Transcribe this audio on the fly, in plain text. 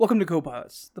Welcome to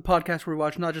Co-Pilots, the podcast where we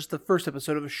watch not just the first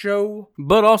episode of a show,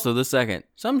 but also the second.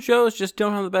 Some shows just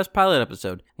don't have the best pilot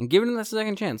episode, and giving them that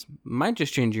second chance might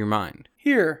just change your mind.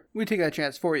 Here, we take that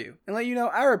chance for you, and let you know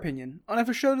our opinion on if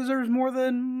a show deserves more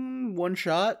than one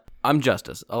shot. I'm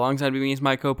Justice. Alongside me is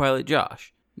my co-pilot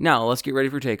Josh. Now, let's get ready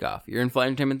for takeoff. Your in-flight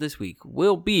entertainment this week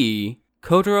will be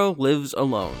Kotaro Lives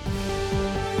Alone.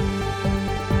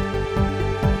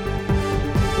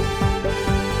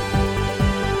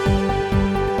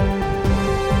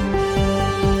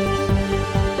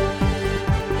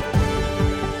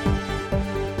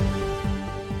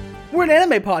 We're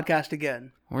an anime podcast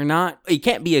again. We're not. It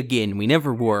can't be again. We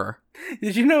never were.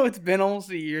 Did you know it's been almost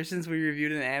a year since we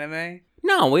reviewed an anime?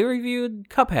 No, we reviewed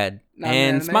Cuphead Not an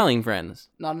and anime? Smiling Friends.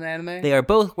 Not an anime? They are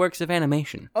both works of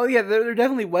animation. Oh yeah, they're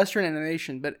definitely Western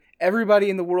animation, but everybody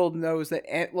in the world knows that,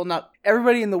 not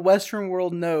everybody in the Western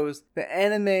world knows that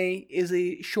anime is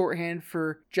a shorthand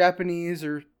for Japanese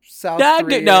or South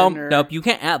Korean Nope, you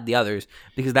can't add the others,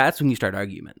 because that's when you start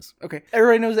arguments. Okay,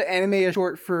 everybody knows that anime is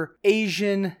short for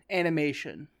Asian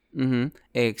animation. Mm-hmm.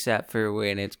 Except for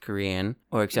when it's Korean,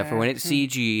 or except for when it's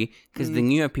CG, because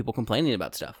then you have people complaining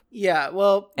about stuff. Yeah,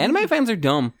 well, Anime fans are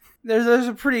dumb. There's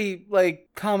a pretty,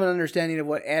 common understanding of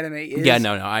what anime is. Yeah,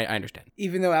 no, I understand.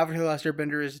 Even though Avatar: The Last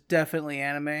Airbender is definitely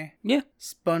anime. Yeah.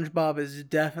 SpongeBob is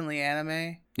definitely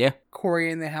anime. Yeah. Cory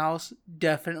in the House,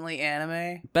 definitely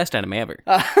anime. Best anime ever.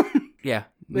 Yeah,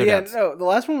 no doubts. No, the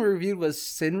last one we reviewed was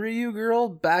Senryu Girl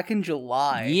back in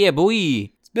July. Yeah,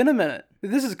 boy. It's been a minute.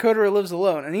 This is Kotaro Lives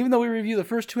Alone, and even though we reviewed the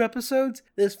first 2 episodes,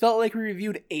 this felt like we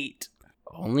reviewed 8.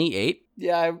 Only 8?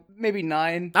 Yeah, maybe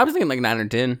 9. I was thinking like 9 or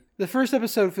 10. The first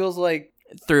episode feels like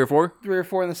 3 or 4? 3 or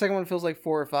 4, and the second one feels like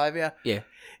 4 or 5, yeah. Yeah.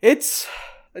 It's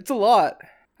a lot.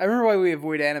 I remember why we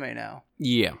avoid anime now.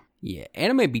 Yeah.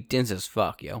 Anime be dense as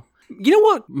fuck, yo. You know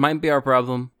what might be our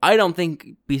problem? I don't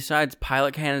think, besides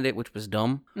Pilot Candidate, which was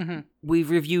dumb,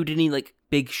 we've reviewed any,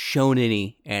 big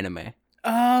shonen-y anime.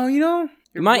 Oh,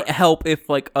 It might help if,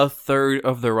 a third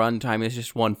of the runtime is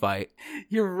just one fight.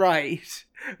 You're right.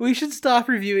 We should stop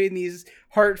reviewing these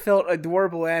heartfelt,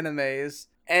 adorable animes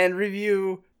and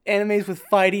review animes with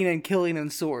fighting and killing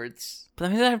and swords. But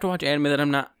that means I have to watch anime that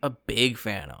I'm not a big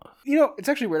fan of. It's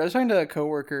actually weird. I was talking to a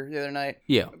coworker the other night.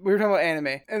 Yeah. We were talking about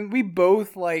anime, and we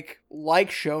both, like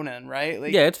shonen,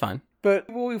 right? Yeah, it's fine. But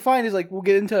what we find is, we'll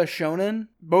get into a shonen,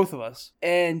 both of us,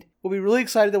 and we'll be really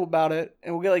excited about it,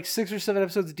 and we'll get, 6 or 7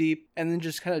 episodes deep, and then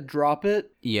just kind of drop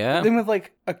it. Yeah. Then with,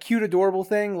 a cute, adorable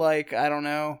thing, I don't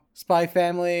know, Spy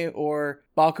Family, or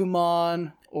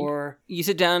Bakuman, or... You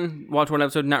sit down, watch one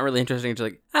episode, not really interesting, it's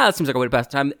that seems like a way to pass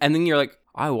the time, and then you're like,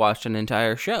 I watched an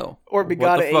entire show. Or Begata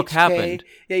What the fuck HK. happened?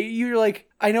 Yeah, you're like,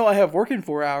 I know I have work in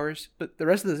 4 hours, but the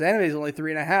rest of this anime is only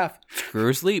 3.5.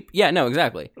 Screw sleep. Yeah, no,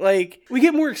 exactly. We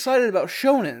get more excited about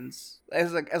shonens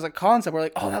as a concept. We're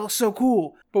like, oh, that looks so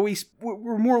cool. But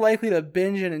we're more likely to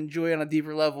binge and enjoy on a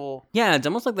deeper level. Yeah, it's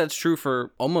almost like that's true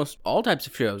for almost all types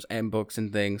of shows and books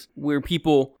and things, where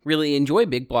people really enjoy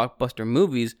big blockbuster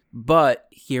movies, but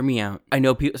hear me out. I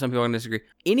know some people are going to disagree.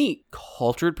 Any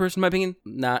cultured person, in my opinion,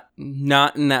 not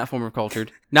in that form of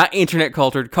cultured, not internet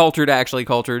cultured, actually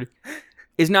cultured,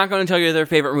 is not going to tell you their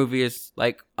favorite movie is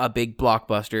a big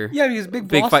blockbuster. Yeah, because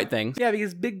big fight things. Yeah,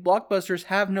 because big blockbusters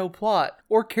have no plot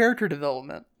or character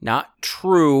development. Not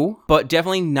true, but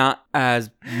definitely not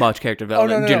as much character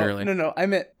development generally. No. I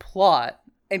meant plot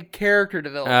and character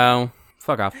development. Oh,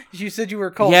 fuck off. You said you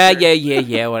were cultured.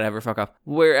 Yeah, whatever, fuck off.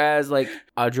 Whereas,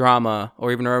 a drama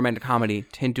or even a romantic comedy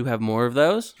tend to have more of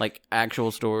those, actual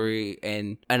story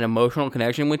and an emotional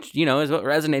connection, which, is what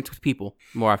resonates with people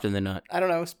more often than not. I don't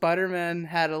know, Spider-Man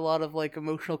had a lot of,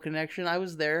 emotional connection. I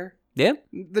was there. Yeah?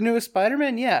 The newest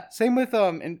Spider-Man, yeah. Same with,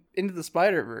 Into the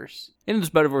Spider-Verse. Into the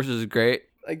Spider-Verse is great.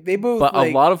 They both, but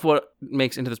a lot of what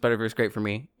makes Into the Spider-Verse great for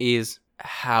me is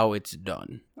how it's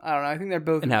done. I don't know. I think they're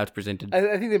both... And how it's presented.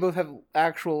 I think they both have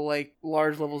actual,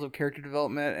 large levels of character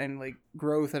development and,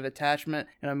 growth and attachment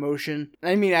and emotion.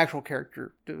 I mean actual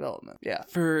character development. Yeah.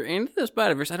 For Into the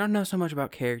Spider-Verse, I don't know so much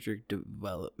about character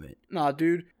development. Nah,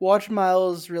 dude. Watch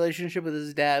Miles' relationship with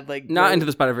his dad, Not Into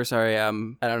the Spider-Verse, sorry. I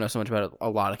don't know so much about a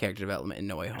lot of character development in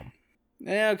No Way Home.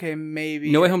 Yeah, okay,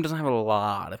 maybe. No Way Home doesn't have a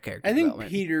lot of character development. I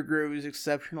think Peter grows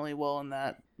exceptionally well in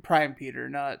that. Prime Peter,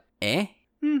 not... Eh?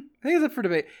 I think it's up for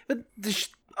debate. But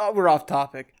we're off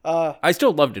topic. I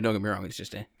still loved it, don't get me wrong. It's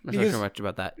just, I'm not sure much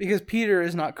about that. Because Peter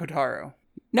is not Kotaro.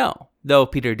 No. Though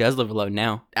Peter does live alone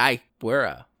now. How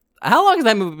long has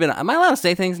that movie been? Am I allowed to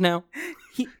say things now?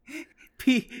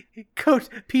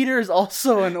 Peter is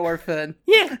also an orphan.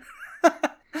 Yeah.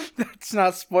 That's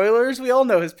not spoilers. We all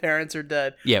know his parents are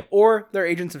dead. Yep. Or they're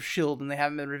agents of S.H.I.E.L.D. and they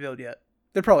haven't been revealed yet.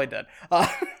 They're probably dead.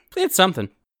 It's something.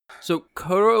 So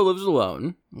Kotaro lives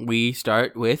alone. We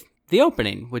start with the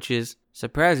opening, which is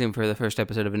surprising for the first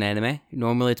episode of an anime.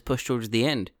 Normally it's pushed towards the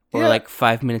end, or like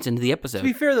 5 minutes into the episode. To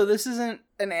be fair, though, this isn't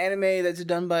an anime that's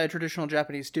done by a traditional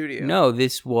Japanese studio. No,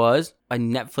 this was a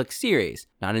Netflix series.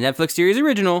 Not a Netflix series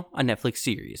original, a Netflix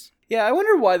series. Yeah, I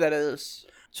wonder why that is.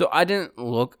 So I didn't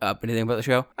look up anything about the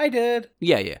show. I did.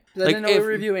 Yeah. I didn't know we were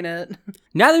reviewing it.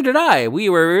 Neither did I. We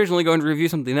were originally going to review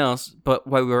something else, but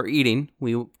while we were eating,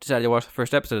 we decided to watch the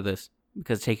first episode of this,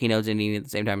 because taking notes and eating at the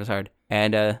same time is hard.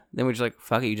 And then we're just like,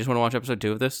 fuck it, you just want to watch episode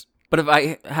 2 of this? But if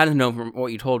I hadn't known from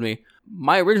what you told me,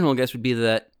 my original guess would be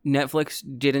that Netflix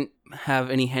didn't have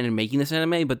any hand in making this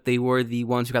anime, but they were the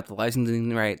ones who got the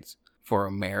licensing rights for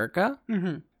America.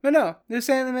 Mm-hmm. But no, this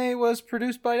anime was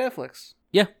produced by Netflix.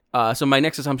 Yeah. So my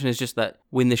next assumption is just that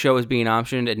when the show is being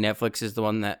optioned and Netflix is the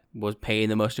one that was paying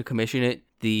the most to commission it,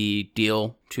 the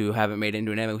deal to have it made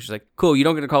into an anime, which is like, cool, you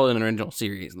don't get to call it an original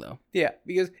series, though. Yeah,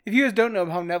 because if you guys don't know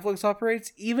how Netflix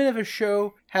operates, even if a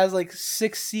show has like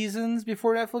 6 seasons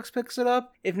before Netflix picks it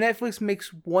up, if Netflix makes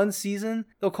 1 season,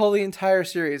 they'll call the entire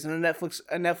series a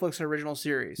Netflix original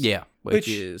series. Yeah, which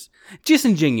is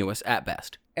disingenuous at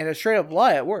best. And a straight up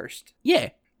lie at worst.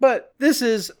 Yeah. But this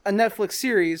is a Netflix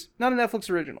series, not a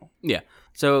Netflix original. Yeah.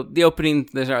 So the opening,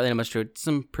 there's not really much to it.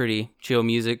 Some pretty chill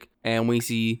music. And we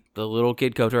see the little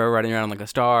kid Kotaro riding around like a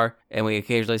star. And we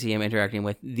occasionally see him interacting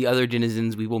with the other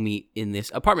denizens we will meet in this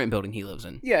apartment building he lives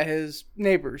in. Yeah, his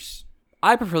neighbors.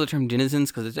 I prefer the term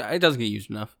denizens because it doesn't get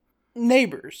used enough.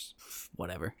 Neighbors.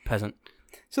 Whatever. Peasant.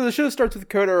 So the show starts with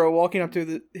Kotaro walking up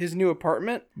to his new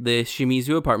apartment. The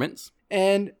Shimizu Apartments.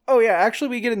 And, oh yeah, actually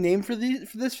we get a name for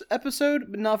this episode,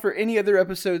 but not for any other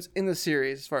episodes in the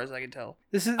series, as far as I can tell.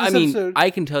 This episode... I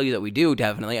can tell you that we do,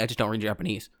 definitely. I just don't read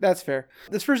Japanese. That's fair.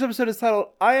 This first episode is titled,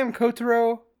 I Am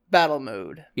Kotaro, Battle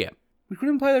Mode. Yeah. Which would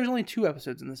imply there's only 2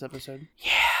 episodes in this episode.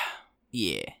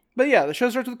 Yeah. But yeah, the show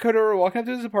starts with Kotaro walking up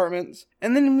to his apartments,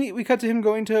 and then we cut to him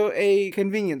going to a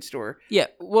convenience store. Yeah,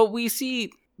 well, we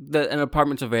see that an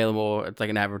apartment's available. It's like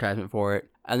an advertisement for it.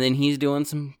 And then he's doing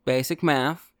some basic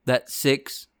math. That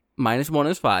 6 minus 1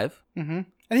 is 5. Mm-hmm.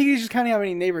 I think he's just counting how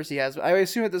many neighbors he has. I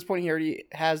assume at this point he already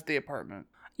has the apartment.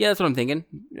 Yeah, that's what I'm thinking.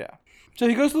 Yeah. So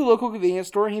he goes to the local convenience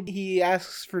store and he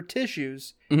asks for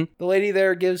tissues. Mm-hmm. The lady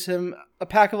there gives him a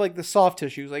pack of like the soft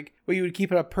tissues, like what you would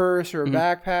keep in a purse or a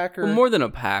backpack. Or well, more than a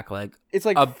pack, like it's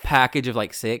like a package of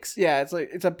like 6. Yeah,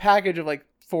 it's a package of like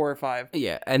 4 or 5.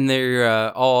 Yeah, and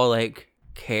they're all like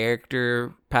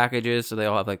character packages, so they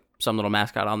all have like some little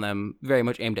mascot on them, very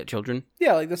much aimed at children.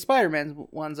 Yeah, like the Spider-Man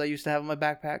ones I used to have in my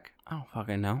backpack. I don't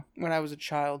fucking know. When I was a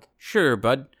child. Sure,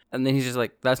 bud. And then he's just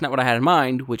like, that's not what I had in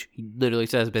mind, which he literally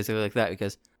says basically like that,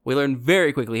 because we learn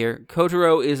very quickly here,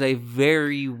 Kotaro is a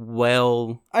very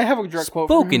I have a direct quote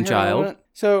from him child.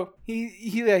 So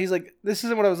he's like, this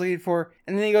isn't what I was looking for.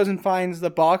 And then he goes and finds the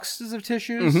boxes of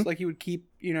tissues, like he would keep,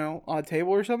 on a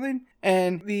table or something.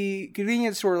 And the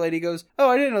convenience store lady goes, oh,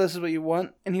 I didn't know this is what you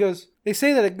want. And he goes, they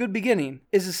say that a good beginning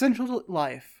is essential to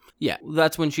life. Yeah,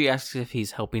 that's when she asks if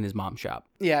he's helping his mom shop.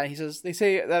 Yeah, he says, they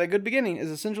say that a good beginning is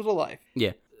essential to life.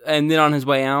 Yeah. And then on his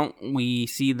way out, we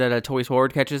see that a toy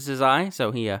sword catches his eye.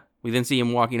 So we then see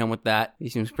him walking home with that. He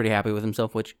seems pretty happy with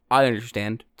himself, which I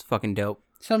understand. It's fucking dope.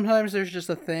 Sometimes there's just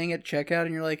a thing at checkout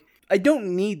and you're like, I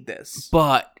don't need this.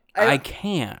 But I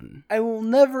can. I will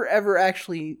never, ever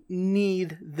actually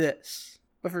need this.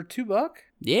 But for $2?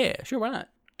 Yeah, sure, why not?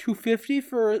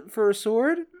 $2.50 for a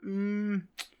sword?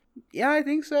 Yeah, I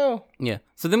think so. Yeah.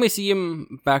 So then we see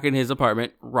him back in his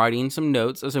apartment writing some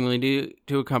notes, assumingly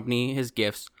to accompany his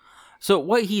gifts. So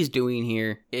what he's doing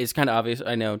here is kind of obvious,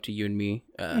 I know, to you and me,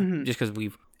 just because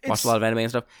we've watched a lot of anime and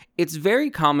stuff. It's very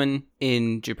common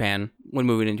in Japan, when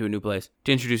moving into a new place,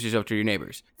 to introduce yourself to your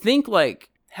neighbors. Think like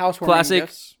housewarming classic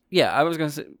gifts. Yeah, I was gonna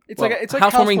say it's like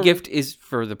housewarming gift is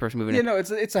for the person moving in. Yeah, no,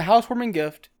 it's a housewarming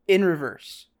gift in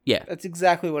reverse. Yeah, that's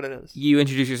exactly what it is. You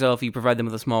introduce yourself, you provide them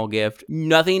with a small gift.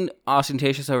 Nothing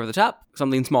ostentatious over the top.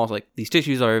 Something small, like these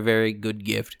tissues are a very good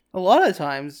gift. A lot of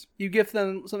times, you gift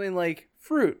them something like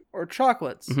fruit or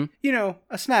chocolates.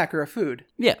 A snack or a food.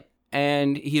 Yeah,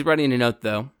 and he's writing a note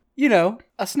though.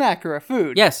 A snack or a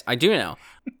food. Yes, I do know.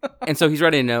 And so he's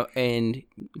writing a note and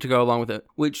to go along with it,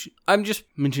 which I'm just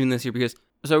mentioning this here because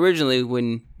so originally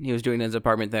when he was doing his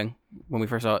apartment thing, when we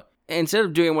first saw it, instead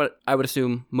of doing what I would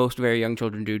assume most very young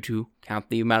children do to count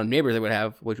the amount of neighbors they would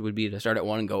have, which would be to start at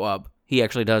 1 and go up, he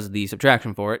actually does the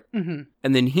subtraction for it. Mm-hmm.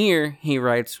 And then here he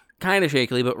writes, kind of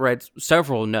shakily, but writes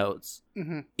several notes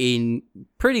in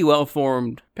pretty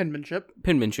well-formed penmanship.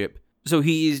 So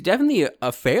he's definitely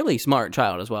a fairly smart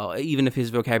child as well, even if his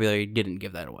vocabulary didn't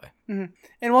give that away. Mm-hmm.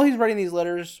 And while he's writing these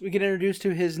letters, we get introduced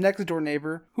to his next door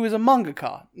neighbor, who is a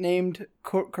mangaka named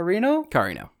Karino?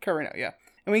 Karino, yeah.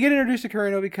 And we get introduced to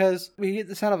Karino because we get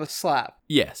the sound of a slap.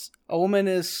 Yes. A woman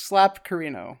has slapped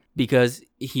Karino. Because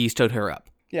he stood her up.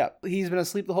 Yeah, he's been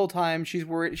asleep the whole time. She's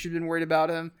worried. She's been worried about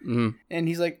him. Mm-hmm. And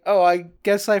he's like, oh, I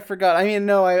guess I forgot. I mean,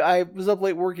 no, I was up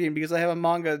late working because I have a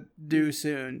manga due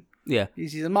soon. Yeah.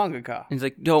 He's a mangaka. And he's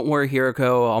like, don't worry,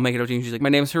 Hiroko. I'll make it up to you. She's like, my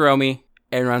name's Hiromi.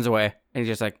 And runs away. And he's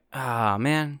just like, ah,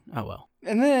 man. Oh, well.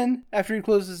 And then, after he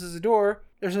closes his door,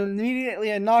 there's immediately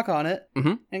a knock on it.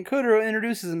 Mm-hmm. And Kotaro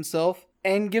introduces himself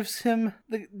and gives him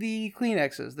the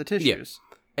Kleenexes, the tissues.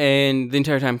 Yeah. And the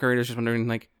entire time, Karino's just wondering,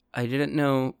 like, I didn't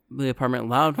know the apartment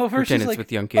allowed for tenants like, with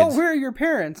young kids. Oh, where are your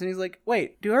parents? And he's like,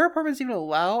 wait, do our apartments even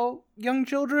allow young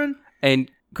children?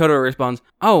 And Kotaro responds,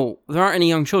 oh, there aren't any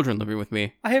young children living with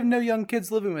me. I have no young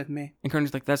kids living with me. And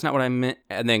Karino's like, that's not what I meant.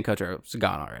 And then Kotaro's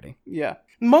gone already. Yeah.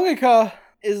 Mangaka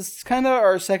is kind of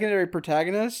our secondary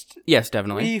protagonist. Yes,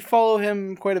 definitely. We follow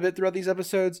him quite a bit throughout these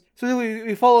episodes. So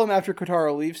we follow him after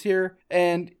Kotaro leaves here.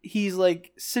 And he's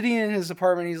like sitting in his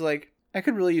apartment. He's like, I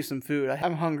could really use some food.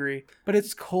 I'm hungry. But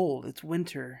it's cold. It's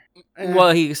winter.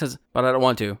 Well, he says, but I don't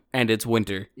want to. And it's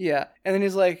winter. Yeah. And then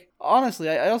he's like, honestly,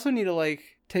 I also need to like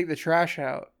take the trash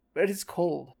out. But it's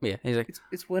cold. Yeah. He's like,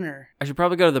 it's winter. I should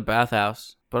probably go to the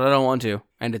bathhouse. But I don't want to.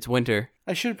 And it's winter.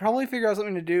 I should probably figure out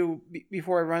something to do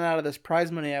before I run out of this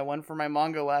prize money I won for my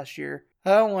manga last year.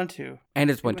 I don't want to. And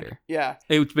it's winter. Yeah.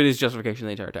 It's been his justification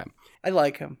the entire time. I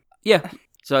like him. Yeah.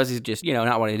 So as he's just,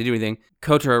 not wanting to do anything,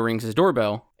 Kotaro rings his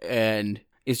doorbell and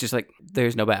it's just like,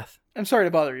 there's no bath. I'm sorry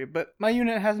to bother you, but my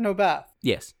unit has no bath.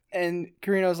 Yes. And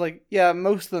Karino's like, yeah,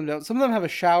 most of them don't. Some of them have a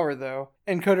shower, though.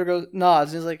 And Kotaro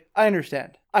nods and is like, I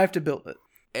understand. I have to build it.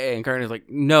 And Karino's like,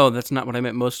 no, that's not what I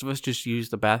meant. Most of us just use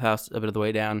the bathhouse a bit of the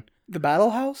way down. The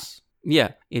battle house?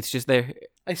 Yeah, it's just there.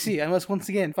 I see. I must once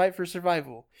again fight for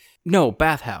survival. No,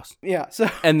 bathhouse. Yeah, so...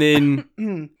 And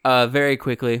then, very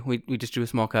quickly, we just do a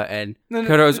small cut, and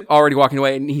Kotaro's already walking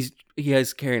away, and he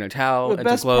has carrying a towel and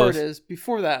some clothes. The best part is,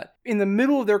 before that, in the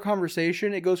middle of their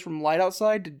conversation, it goes from light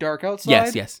outside to dark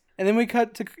outside. Yes. And then we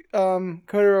cut to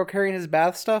Kotaro carrying his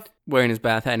bath stuff. Wearing his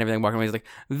bath hat and everything, walking away. He's like,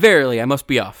 verily, I must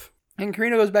be off. And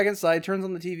Karino goes back inside, turns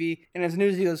on the TV, and as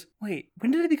news, he goes, wait,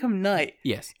 when did it become night?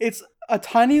 Yes. It's a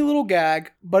tiny little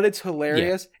gag, but it's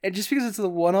hilarious. Yeah. And just because it's a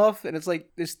one-off, and it's like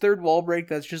this third wall break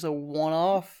that's just a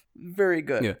one-off, very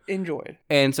good. Yeah. Enjoyed.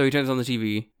 And so he turns on the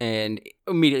TV, and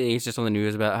immediately it's just on the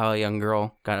news about how a young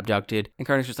girl got abducted. And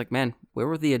Karino's just like, man, where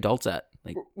were the adults at?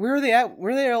 Like, where are they at?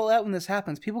 Where are they all at when this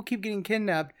happens? People keep getting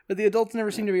kidnapped, but the adults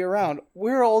never seem to be around.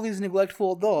 Where are all these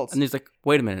neglectful adults? And he's like,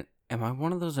 wait a minute. Am I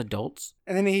one of those adults?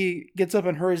 And then he gets up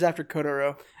and hurries after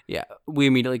Kotaro. Yeah, we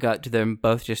immediately got to them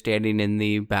both just standing in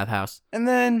the bathhouse. And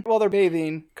then, while they're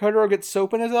bathing, Kotaro gets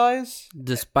soap in his eyes.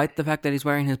 Despite the fact that he's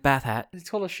wearing his bath hat. It's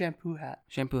called a shampoo hat.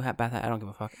 Shampoo hat, bath hat, I don't give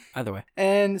a fuck. Either way.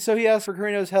 And so he asks for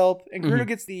Karino's help, and Karino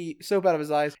gets the soap out of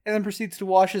his eyes, and then proceeds to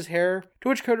wash his hair, to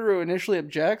which Kotaro initially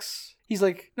objects. He's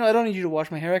like, no, I don't need you to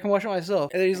wash my hair. I can wash it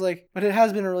myself. And then he's like, but it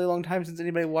has been a really long time since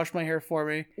anybody washed my hair for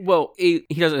me. Well, he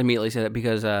doesn't immediately say that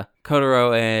because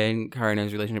Kotaro and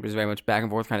Karino's relationship is very much back and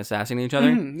forth, kind of sassing each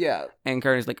other. Yeah. And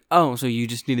Karino's like, oh, so you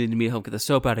just needed me to help get the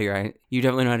soap out of your eye. You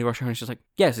definitely know how to wash your hair. And she's like,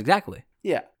 yes, exactly.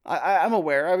 Yeah, I'm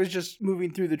aware. I was just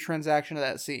moving through the transaction of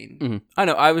that scene. Mm-hmm. I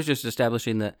know. I was just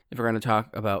establishing that if we're going to talk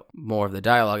about more of the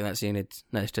dialogue in that scene, it's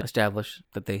nice to establish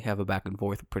that they have a back and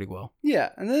forth pretty well. Yeah,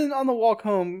 and then on the walk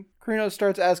home, Karino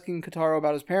starts asking Kotaro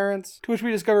about his parents, to which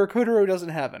we discover Kotaro doesn't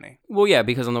have any. Well, yeah,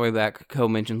 because on the way back, Ko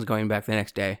mentions going back the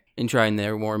next day and trying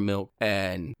their warm milk,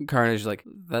 and Karino's like,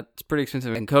 that's pretty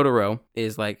expensive. And Kotaro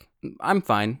is like, I'm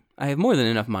fine. I have more than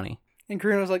enough money. And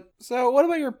Karino's like, so what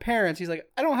about your parents? He's like,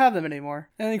 I don't have them anymore.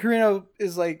 And then Karino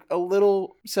is like a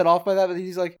little set off by that, but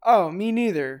he's like, oh, me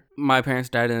neither. My parents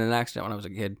died in an accident when I was a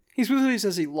kid. He specifically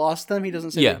says he lost them. He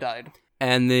doesn't say they died.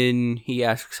 And then he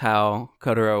asks how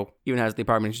Kotaro even has the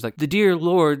apartment. She's like, the dear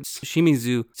lords,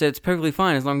 Shimizu, said it's perfectly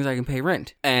fine as long as I can pay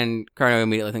rent. And Karino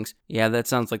immediately thinks, yeah, that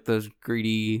sounds like those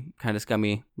greedy, kind of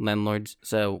scummy landlords.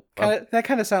 So that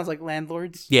kind of sounds like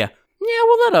landlords. Yeah. Yeah,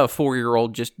 we'll let a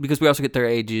 4-year-old just, because we also get their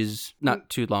ages not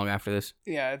too long after this.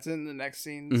 Yeah, it's in the next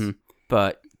scenes. Mm-hmm.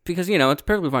 But, because, it's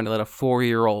perfectly fine to let a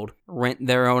 4-year-old rent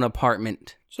their own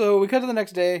apartment. So we cut to the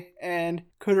next day, and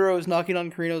Kotaro is knocking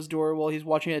on Karino's door while he's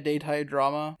watching a daytime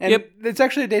drama. And it's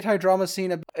actually a daytime drama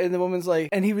scene, and the woman's like,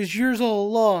 and he was yours all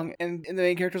along. And the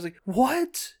main character's like,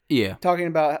 what? Yeah. Talking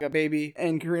about a baby,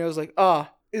 and Karino's like,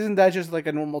 isn't that just like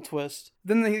a normal twist?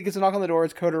 Then he gets a knock on the door.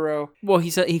 It's Kotaro. Well,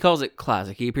 he calls it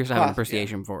classic. He appears to have an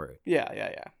appreciation for it.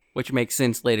 Yeah. which makes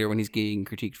sense later when he's getting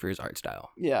critiqued for his art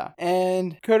style. Yeah.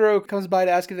 And Kotaro comes by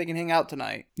to ask if they can hang out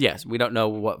tonight. Yes, we don't know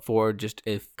what for, just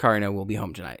if Karino will be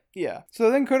home tonight. Yeah.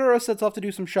 So then Kotaro sets off to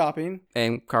do some shopping.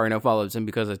 And Karino follows him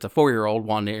because it's a 4-year-old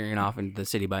wandering off into the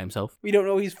city by himself. We don't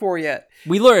know he's 4 yet.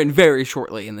 We learn very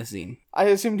shortly in this scene. I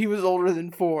assumed he was older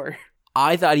than 4.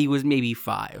 I thought he was maybe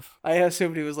 5. I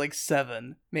assumed he was like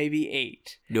 7, maybe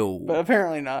 8. No. But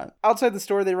apparently not. Outside the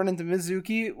store, they run into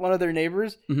Mizuki, one of their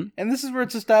neighbors. Mm-hmm. And this is where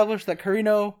it's established that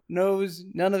Karino knows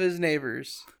none of his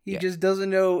neighbors. He just doesn't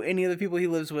know any of the people he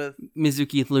lives with.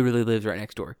 Mizuki literally lives right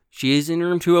next door. She is in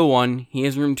room 201. He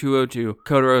is in room 202.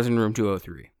 Kotaro's in room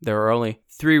 203. There are only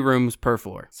 3 rooms per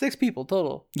floor. 6 people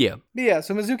total. Yeah. But yeah,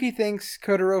 so Mizuki thanks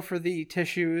Kotaro for the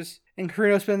tissues. And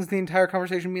Karino spends the entire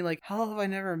conversation being like, how have I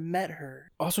never met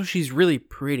her? Also, she's really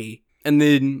pretty. And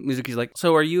then Mizuki's like,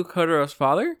 so are you Kotaro's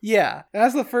father? Yeah, and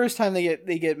that's the first time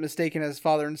they get mistaken as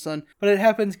father and son, but it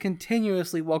happens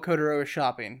continuously while Kotaro is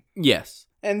shopping. Yes.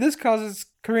 And this causes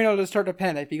Karino to start to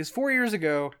panic because 4 years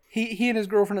ago, he and his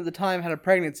girlfriend at the time had a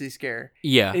pregnancy scare.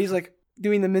 Yeah. And he's like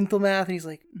doing the mental math, and he's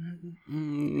like,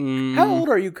 how old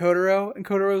are you, Kotaro? And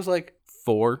Kotaro's like,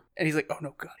 4. And he's like, oh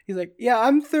no, God. He's like, yeah,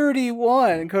 I'm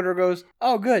 31. And Kotaro goes,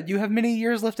 oh, good. You have many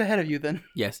years left ahead of you then.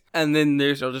 Yes. And then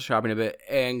they're still just shopping a bit.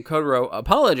 And Kotaro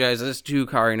apologizes to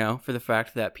Karino for the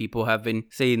fact that people have been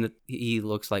saying that he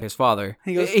looks like his father.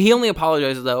 He only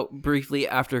apologizes, though, briefly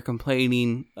after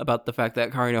complaining about the fact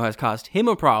that Karino has caused him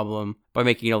a problem by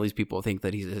making all these people think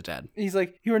that he's his dad. He's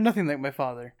like, you are nothing like my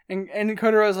father. And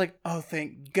Kotaro is like, oh,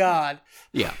 thank God.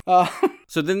 Yeah.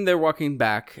 So then they're walking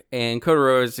back, and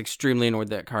Kotaro is extremely annoyed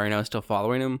that Karino is still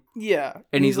following him. Yeah.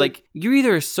 And he's like, you're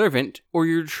either a servant, or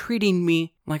you're treating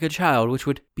me like a child, which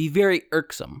would be very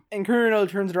irksome. And Karino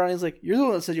turns around and he's like, you're the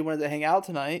one that said you wanted to hang out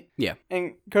tonight. Yeah.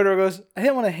 And Kotaro goes, I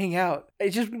didn't want to hang out. I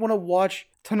just want to watch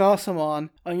Tanasamon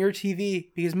on your TV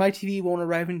because my TV won't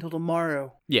arrive until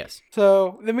tomorrow. Yes.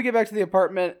 So then we get back to the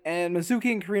apartment, and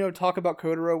Mizuki and Karino talk about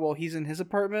Kotaro while he's in his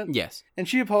apartment. Yes. And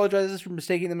she apologizes for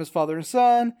mistaking them as father and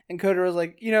son. And Kotaro's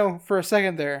like, for a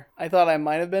second there, I thought I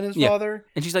might have been his father.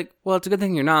 And she's like, well, it's a good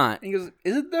thing you're not. And he goes,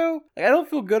 is it though? Like, I don't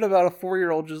feel good about a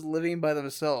 4-year-old just living by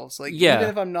themselves. Like, even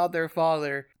if I'm not their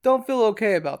father, don't feel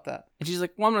okay about that. And she's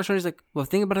like, well, I'm not sure. He's like, well,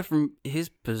 think about it from his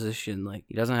position. Like,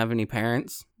 he doesn't have any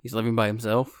parents. He's living by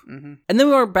himself. Mm-hmm. And then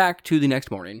we are back to the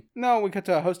next morning. No, we cut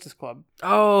to a hostess club.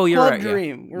 Oh, you're right. Club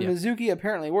Dream, where Mizuki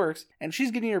apparently works, and she's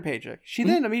getting her paycheck. She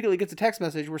then immediately gets a text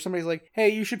message where somebody's like, hey,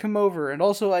 you should come over, and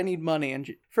also I need money. And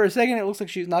for a second, it looks like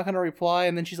she's not going to reply,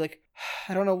 and then she's like,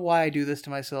 I don't know why I do this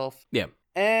to myself. Yeah.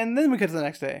 And then we cut to the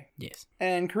next day. Yes.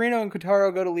 And Karino and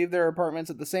Kotaro go to leave their apartments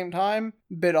at the same time.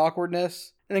 Bit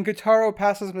awkwardness. And then Kotaro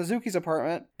passes Mizuki's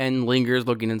apartment. And lingers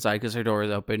looking inside because her door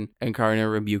is open. And Karino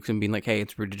rebukes him, being like, hey,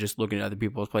 it's rude to just look at other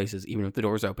people's places, even if the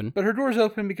door's open. But her door's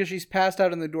open because she's passed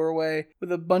out in the doorway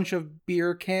with a bunch of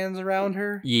beer cans around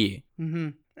her. Yeah. Mm-hmm.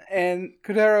 And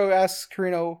Kotaro asks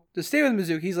Karino to stay with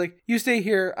Mizuki. He's like, you stay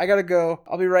here. I gotta go.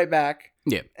 I'll be right back.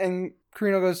 Yeah. And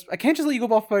Karino goes, I can't just let you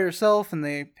go off by yourself. And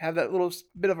they have that little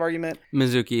bit of argument.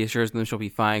 Mizuki assures them she'll be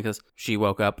fine because she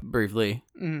woke up briefly.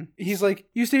 Mm-hmm. He's like,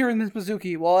 you stay here with Miss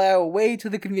Mizuki while I away to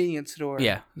the convenience store.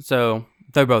 Yeah. So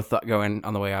they're both going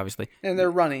on the way, obviously. And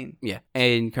they're running. Yeah.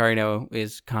 And Karino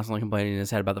is constantly complaining in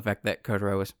his head about the fact that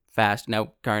Kotaro is fast.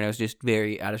 No, Karino's just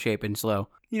very out of shape and slow.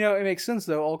 It makes sense,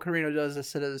 though. All Karino does is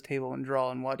sit at his table and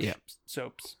draw and watch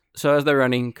soaps. So as they're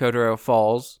running, Kotaro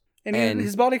falls. And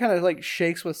his body kind of like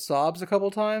shakes with sobs a couple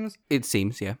times. It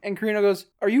seems, yeah. And Karino goes,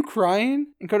 are you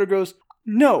crying? And Kotaro goes,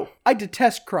 no, I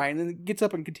detest crying. And then gets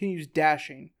up and continues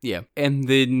dashing. Yeah. And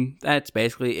then that's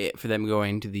basically it for them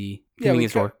going to the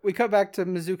convenience store. We cut back to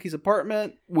Mizuki's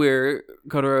apartment. Where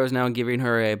Kotaro is now giving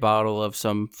her a bottle of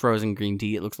some frozen green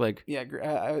tea, it looks like. Yeah,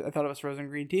 I thought it was frozen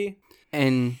green tea.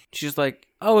 And she's like,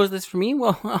 oh, is this for me?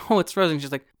 Well, it's frozen.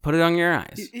 She's like, put it on your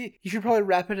eyes. You should probably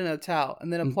wrap it in a towel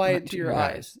and then apply it to your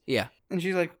eyes. Yeah. And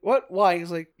she's like, what? Why?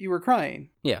 He's like, you were crying.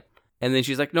 Yeah. And then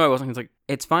she's like, no, I wasn't. He's like,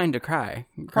 it's fine to cry.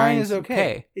 Crying is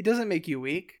okay. It doesn't make you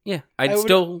weak. Yeah. I'd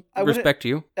still respect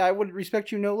you. I would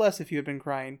respect you no less if you had been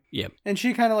crying. Yeah. And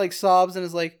she kind of like sobs and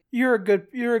is like, you're a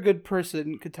good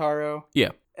person, Kotaro.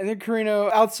 Yeah. And then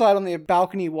Karino, outside on the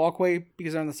balcony walkway,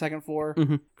 because they're on the second floor,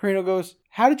 Karino goes,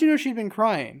 how did you know she'd been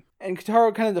crying? And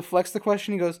Kotaro kind of deflects the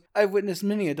question. He goes, I've witnessed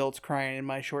many adults crying in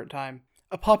my short time.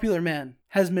 A popular man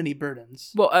has many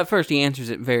burdens. Well, at first he answers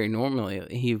it very normally.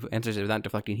 He answers it without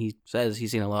deflecting. He says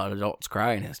he's seen a lot of adults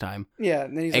cry in his time. Yeah.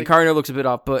 And then he's Karino looks a bit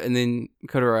off-put, and then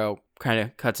Kotaro kind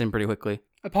of cuts in pretty quickly.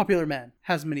 A popular man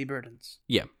has many burdens.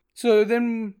 Yeah. So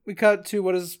then we cut to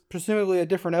what is presumably a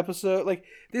different episode. Like,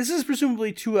 this is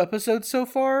presumably 2 episodes so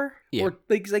far. Yeah. Or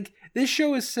like this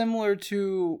show is similar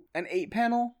to an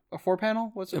 8-panel, a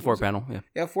 4-panel. What's it? A 4-panel, yeah.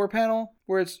 Yeah, 4-panel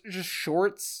where it's just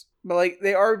shorts, but like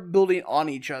they are building on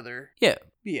each other. Yeah.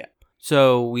 Yeah.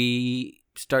 So we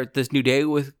start this new day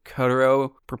with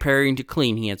Kotaro preparing to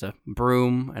clean. He has a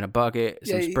broom and a bucket,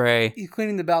 some spray. He's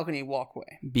cleaning the balcony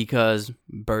walkway because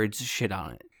birds shit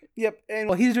on it. Yep, and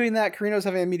while he's doing that, Karino's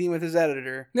having a meeting with his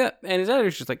editor. Yeah, and his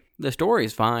editor's just like, the story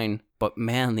is fine, but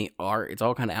man, the art, it's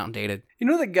all kind of outdated. You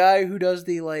know the guy who does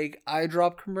the, like, eye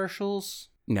drop commercials?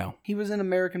 No. He was in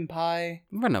American Pie.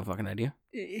 I've got no fucking idea.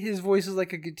 His voice is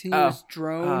like a continuous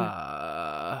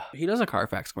drone. He does a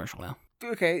Carfax commercial now.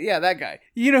 Okay, yeah, that guy.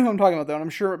 You know who I'm talking about, though, and I'm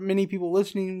sure many people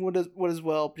listening would as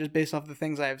well, just based off the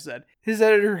things I have said. His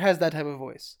editor has that type of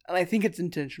voice, and I think it's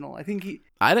intentional. I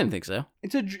didn't think so.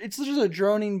 It's just a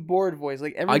droning, bored voice.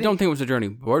 Like everything. I don't think it was a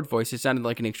droning, bored voice. It sounded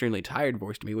like an extremely tired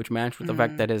voice to me, which matched with the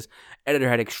fact that his editor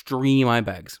had extreme eye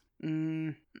bags.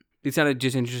 He sounded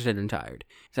disinterested and tired.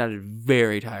 It sounded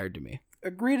very tired to me.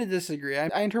 Agree to disagree.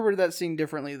 I interpreted that scene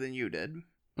differently than you did.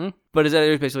 But his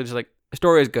editor is basically just like, the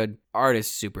story is good. Art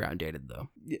is super outdated, though.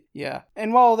 Yeah.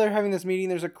 And while they're having this meeting,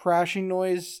 there's a crashing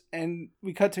noise, and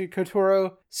we cut to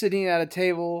Kotaro sitting at a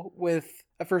table with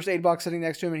a first aid box sitting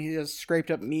next to him, and he has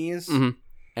scraped up knees. Mm-hmm.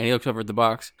 And he looks over at the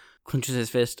box, clenches his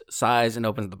fist, sighs, and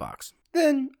opens the box.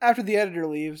 Then, after the editor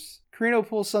leaves, Karino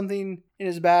pulls something in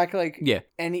his back,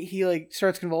 and he like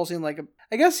starts convulsing,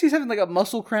 I guess he's having like a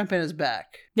muscle cramp in his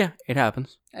back. Yeah, it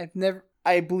happens.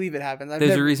 I believe it happens.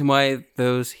 There's a reason why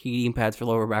those heating pads for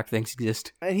lower back things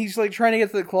exist. And he's like trying to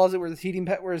get to the closet where his heating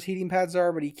pads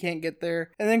are, but he can't get there.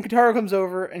 And then Kotaro comes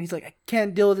over, and he's like, "I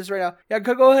can't deal with this right now. Yeah,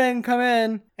 go ahead and come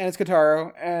in." And it's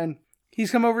Kotaro, and he's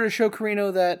come over to show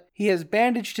Karino that he has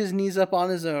bandaged his knees up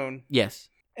on his own. Yes.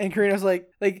 And Karino's like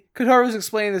Kotaro's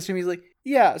explaining this to me. He's like,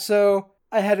 "Yeah, so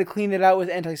I had to clean it out with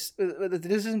the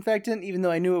disinfectant, even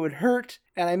though I knew it would hurt.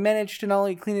 And I managed to not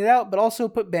only clean it out, but also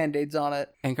put Band-Aids on it."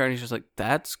 And Carney's just like,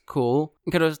 "That's cool."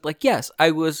 And Kotaro's like, "Yes,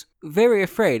 I was very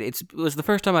afraid. It was the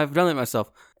first time I've done it myself."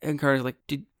 And Carney's like,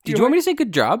 Did you want me to say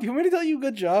good job? Do you want me to tell you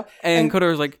good job? And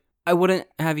Kotaro's like, "I wouldn't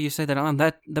have you say that on.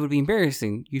 That would be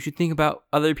embarrassing. You should think about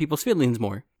other people's feelings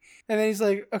more." And then he's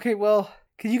like, "Okay, well,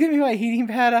 could you get me my heating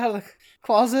pad out of the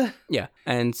closet?" Yeah.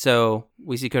 And so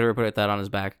we see Kotaro put that on his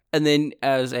back. And then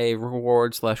as a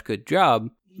reward / good job,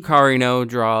 Karino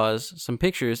draws some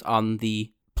pictures on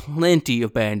the plenty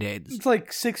of Band-Aids. It's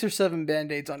like 6 or 7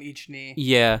 Band-Aids on each knee.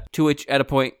 Yeah. To which at a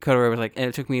point Kotaro was like, and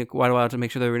it took me quite a while to make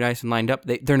sure they were nice and lined up.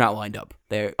 They're not lined up.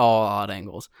 They're all odd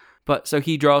angles. But so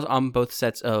he draws on both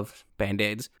sets of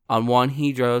Band-Aids. On one,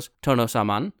 he draws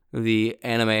Tono-saman, the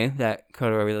anime that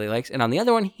Kotaro really likes. And on the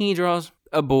other one, he draws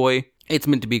a boy. It's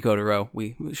meant to be Kotaro,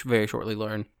 we should very shortly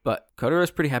learn. But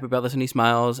Kotaro's pretty happy about this, and he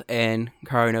smiles, and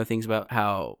Karino thinks about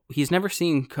how he's never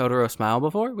seen Kotaro smile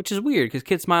before, which is weird, because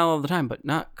kids smile all the time, but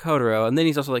not Kotaro. And then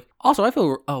he's also like, also, I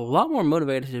feel a lot more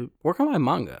motivated to work on my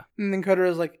manga. And then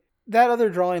Kotaro's like, that other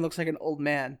drawing looks like an old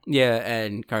man. Yeah,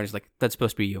 and Karino's like, that's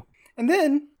supposed to be you. And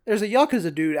then there's a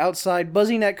Yakuza dude outside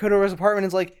buzzing at Kotaro's apartment and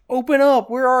is like, "Open up,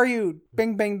 where are you?"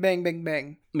 Bang, bang, bang, bang,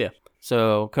 bang. Yeah.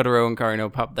 So Kotaro and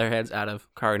Karino pop their heads out of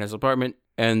Karino's apartment,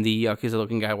 and the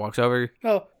Yakuza-looking guy walks over.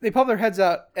 Oh, they pop their heads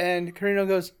out, and Karino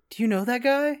goes, "Do you know that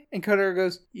guy?" And Kotaro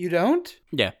goes, "You don't?"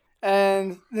 Yeah.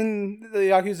 And then the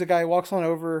Yakuza guy walks on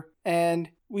over, and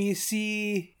we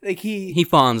see, like, he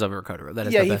fawns over Kotaro. That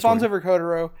is he fawns over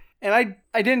Kotaro. And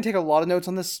I didn't take a lot of notes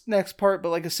on this next part, but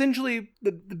like essentially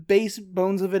the base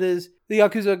bones of it is the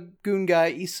Yakuza goon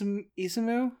guy Isamu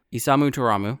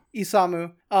Toramu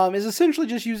is essentially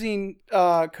just using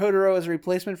Kotaro as a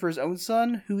replacement for his own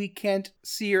son, who he can't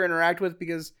see or interact with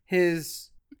because his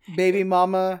baby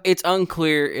mama. It's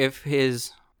unclear if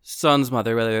his son's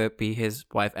mother, whether it be his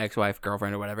wife, ex-wife,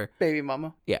 girlfriend, or whatever. Baby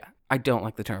mama. Yeah. I don't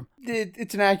like the term.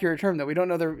 It's an accurate term, though. We don't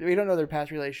know their past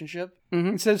relationship. Mm-hmm.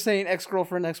 Instead of saying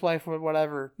ex-girlfriend, ex-wife, or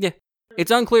whatever. Yeah. It's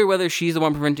unclear whether she's the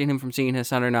one preventing him from seeing his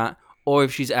son or not, or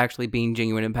if she's actually being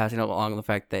genuine and passing along the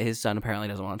fact that his son apparently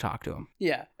doesn't want to talk to him.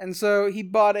 Yeah. And so he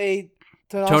bought a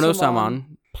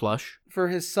Tono-saman plush for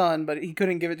his son, but he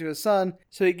couldn't give it to his son,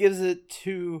 so he gives it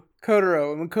to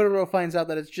Kotaro. And when Kotaro finds out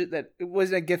that that it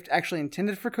wasn't a gift actually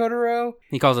intended for Kotaro,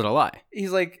 he calls it a lie.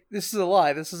 He's like, "This is a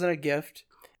lie. This isn't a gift."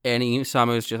 And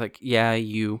Isamu's just like, "Yeah,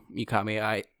 you caught me.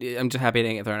 I'm just happy I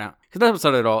didn't get thrown out." Because that's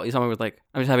not at all. Isamu was like,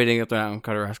 "I'm just happy I didn't get thrown out." And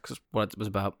Kotaro asked because what it was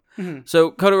about. Mm-hmm.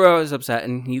 So Kotaro is upset,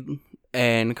 and he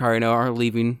and Karino are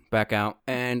leaving back out.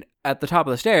 And at the top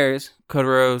of the stairs,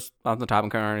 Kotaro's on the top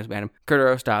and Karino is behind him.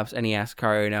 Kotaro stops, and he asks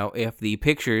Karino if the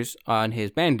pictures on his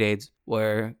Band-Aids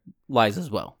were lies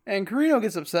as well. And Carino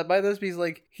gets upset by this because,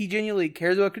 like, he genuinely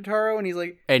cares about Kotaro, and he's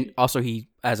like... And also, he,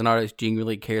 as an artist,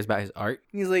 genuinely cares about his art.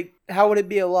 He's like, how would it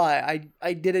be a lie?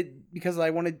 I did it because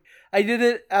I did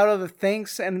it out of a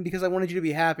thanks and because I wanted you to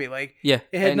be happy. Like, Yeah.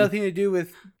 it had nothing to do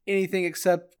with anything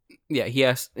except... Yeah, he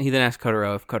then asked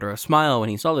Kotaro if Kotaro's smile when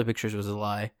he saw the pictures was a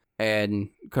lie. And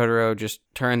Kotaro just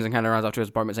turns and kind of runs off to his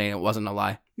apartment saying it wasn't a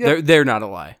lie. Yep. They're not a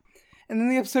lie. And then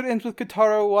the episode ends with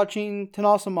Kotaro watching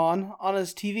Tanosamon on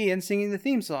his TV and singing the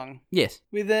theme song. Yes.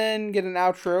 We then get an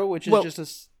outro, which is just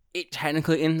a... It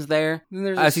technically ends there.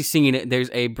 As he's singing it, there's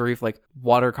a brief, like,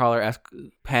 watercolor-esque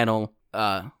panel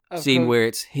scene where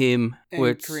it's him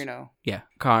with Carino. Yeah,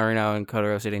 Carino and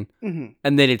Kotaro sitting. Mm-hmm.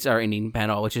 And then it's our ending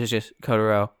panel, which is just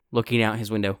Kotaro looking out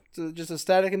his window. So just a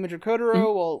static image of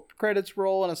Kotaro while credits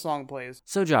roll and a song plays.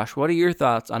 So Josh, what are your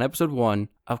thoughts on episode 1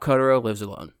 of Kotaro Lives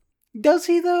Alone? Does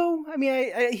he though? I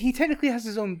mean, he technically has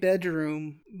his own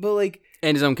bedroom, but like...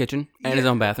 And his own kitchen, and his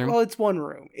own bathroom. Well, it's one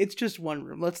room. It's just one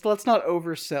room. Let's not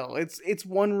oversell. It's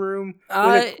one room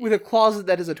with a closet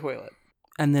that is a toilet.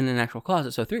 And then an actual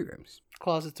closet, so 3 rooms.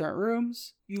 Closets aren't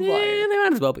rooms. You liar. They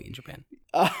might as well be in Japan.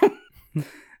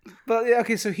 But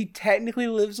okay, so he technically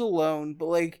lives alone, but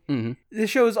like the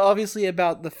show is obviously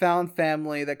about the found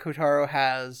family that Kotaro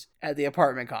has at the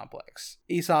apartment complex.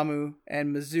 Isamu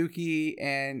and Mizuki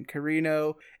and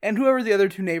Carino and whoever the other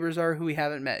 2 neighbors are who we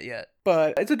haven't met yet.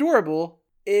 But it's adorable.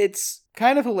 It's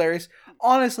kind of hilarious.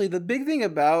 Honestly, the big thing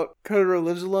about Kotaro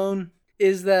Lives Alone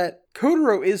is that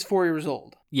Kotaro is 4 years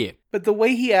old. Yeah. But the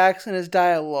way he acts in his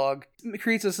dialogue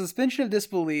creates a suspension of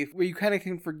disbelief where you kind of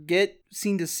can forget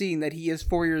scene to scene that he is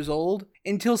 4 years old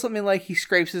until something like he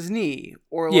scrapes his knee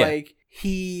or like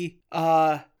he's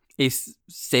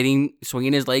sitting,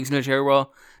 swinging his legs in a chair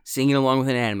while singing along with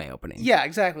an anime opening. Yeah,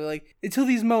 exactly. Like until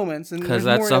these moments. Because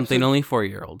that's something only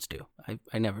 4-year-olds do.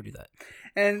 I never do that.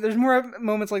 And there's more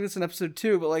moments like this in episode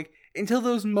 2, but like until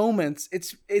those moments,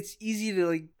 it's easy to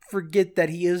like forget that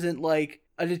he isn't like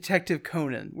a Detective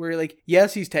Conan, where like,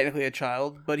 yes, he's technically a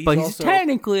child, but he's also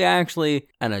technically actually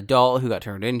an adult who got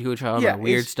turned into a child by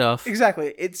weird stuff.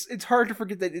 Exactly. It's hard to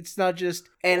forget that it's not just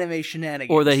anime shenanigans.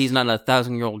 Or that he's not a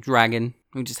 1,000-year-old dragon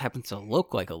who just happens to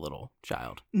look like a little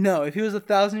child. No, if he was a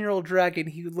 1,000-year-old dragon,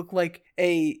 he would look like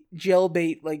a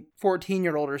jailbait, like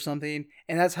 14-year-old or something,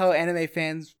 and that's how anime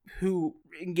fans who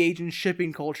engage in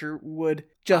shipping culture would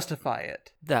justify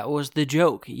it. That was the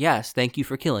joke. Yes, thank you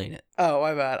for killing it. Oh,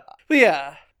 my bad. But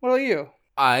yeah, what about you?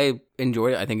 I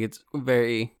enjoyed it. I think it's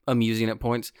very amusing at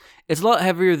points. It's a lot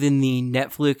heavier than the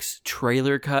Netflix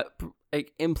trailer cut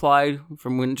implied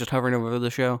from when just hovering over the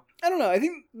show. I don't know. I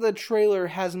think the trailer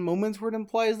has moments where it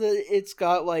implies that it's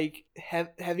got like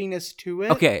heaviness to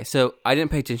it. Okay, so I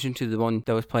didn't pay attention to the one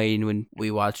that was playing when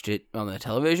we watched it on the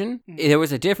television. There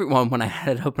was a different one when I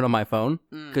had it open on my phone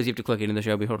because you have to click into the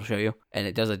show before it'll show you, and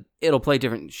it'll play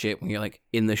different shit when you're like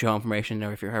in the show information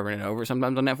or if you're hovering it over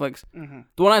sometimes on Netflix.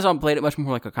 The one I saw played it much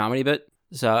more like a comedy bit.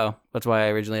 So that's why I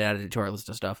originally added it to our list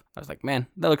of stuff. I was like, man,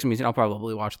 that looks amusing. I'll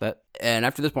probably watch that. And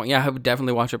after this point, yeah, I would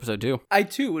definitely watch episode 2. I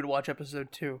too would watch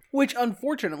episode 2, which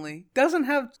unfortunately doesn't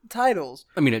have titles.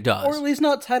 I mean, it does. Or at least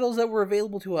not titles that were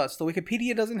available to us. The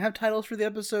Wikipedia doesn't have titles for the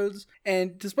episodes.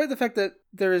 And despite the fact that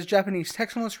there is Japanese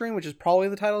text on the screen, which is probably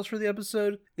the titles for the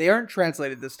episode, they aren't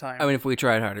translated this time. I mean, if we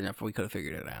tried hard enough, we could have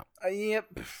figured it out.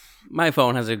 Yep. My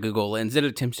phone has a Google lens. It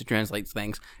attempts to translate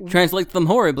things. Translates them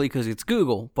horribly because it's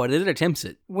Google, but it attempts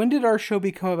it. When did our show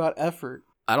become about effort?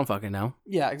 I don't fucking know.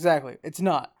 Yeah, exactly. It's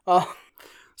not.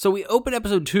 So we open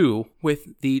episode 2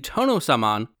 with the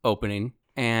Tono-saman opening,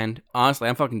 and honestly,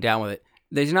 I'm fucking down with it.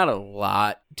 There's not a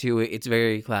lot to it. It's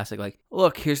very classic. Like,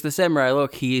 look, here's the samurai.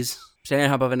 Look, he's standing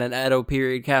on top of an Edo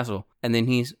period castle, and then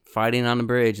he's fighting on a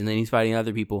bridge, and then he's fighting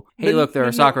other people. Hey, look, there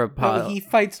are sakura piles.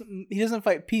 He doesn't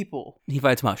fight people. He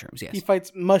fights mushrooms, yes. He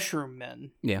fights mushroom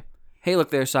men. Yeah. Hey,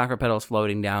 look, there are sakura petals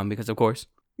floating down, because of course.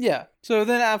 Yeah. So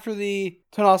then after the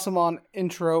Tanosamon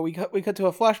intro, we cut to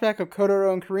a flashback of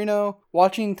Kotaro and Carino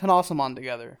watching Tanosamon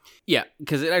together. Yeah,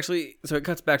 because it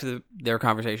cuts back to their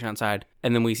conversation outside,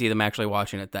 and then we see them actually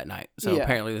watching it that night. So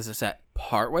apparently this is set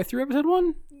partway through episode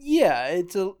 1? Yeah,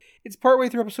 it's partway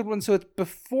through episode 1, so it's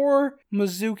before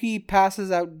Mizuki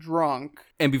passes out drunk.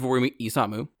 And before we meet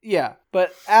Isamu. Yeah,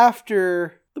 but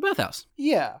after... the bathhouse.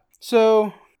 Yeah.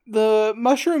 So... the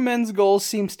Mushroom Men's goal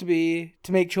seems to be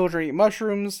to make children eat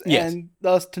mushrooms, and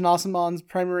thus Tanosamon's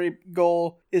primary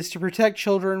goal is to protect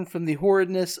children from the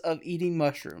horridness of eating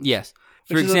mushrooms. Yes.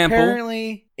 For example, is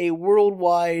apparently a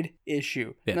worldwide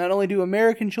issue. Yeah. Not only do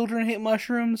American children hate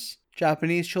mushrooms,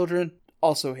 Japanese children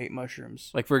also hate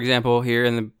mushrooms. Like, for example,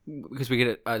 here because we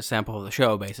get a sample of the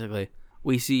show, basically,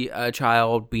 we see a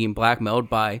child being blackmailed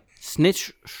by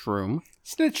Snitch Shroom.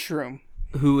 Snitch Shroom.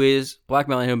 who is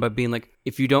blackmailing him by being like,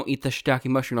 if you don't eat the shiitake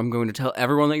mushroom, I'm going to tell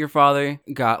everyone that your father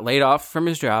got laid off from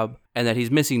his job and that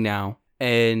he's missing now.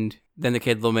 And then the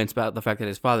kid laments about the fact that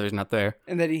his father is not there.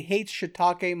 And that he hates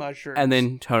shiitake mushrooms. And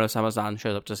then Tono-sama-san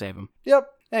shows up to save him. Yep.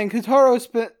 And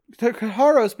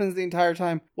Kotaro spends the entire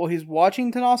time while he's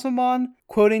watching Tanosamon,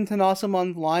 quoting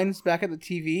Tanosamon's lines back at the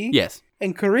TV. Yes.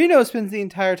 And Karino spends the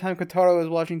entire time Kotaro is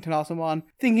watching Tanosamon,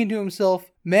 thinking to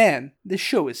himself, man, this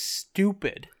show is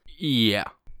stupid. Yeah.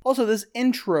 Also, this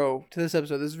intro to this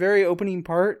episode, this very opening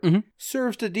part,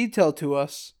 serves to detail to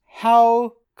us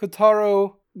how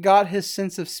Kotaro got his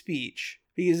sense of speech.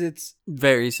 Because it's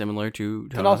very similar to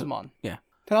Tanosamon. Yeah.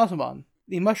 Tanosamon,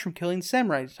 the mushroom-killing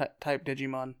samurai type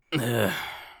Digimon. Ugh.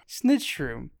 Snitch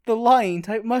Shroom, the lying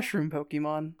type mushroom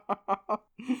Pokemon.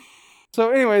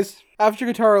 So anyways, after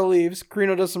Kotaro leaves,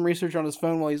 Karino does some research on his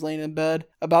phone while he's laying in bed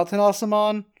about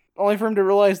Tanosamon, only for him to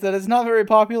realize that it's not very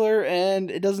popular and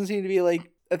it doesn't seem to be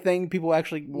like a thing people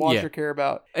actually watch or care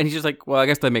about. And he's just like, well, I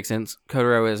guess that makes sense.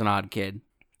 Kotaro is an odd kid.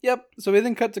 Yep, so we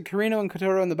then cut to Karino and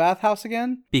Kotaro in the bathhouse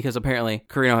again. Because apparently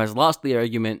Karino has lost the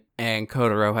argument and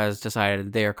Kotaro has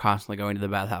decided they are constantly going to the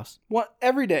bathhouse. What?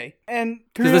 Every day. And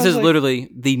because this is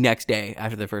literally the next day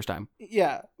after the first time.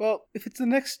 Yeah, well, if it's the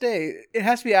next day, it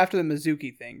has to be after the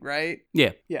Mizuki thing, right?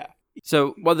 Yeah. Yeah.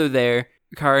 So while they're there,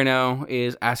 Karino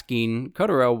is asking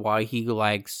Kotaro why he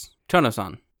likes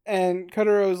Tono-san. And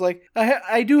Kotaro is like,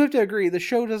 I do have to agree, the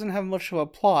show doesn't have much of a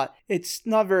plot. It's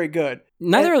not very good.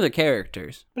 Neither are the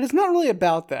characters. But it's not really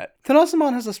about that.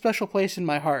 Tanosamon has a special place in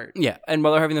my heart. Yeah, and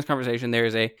while they're having this conversation,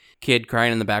 there's a kid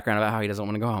crying in the background about how he doesn't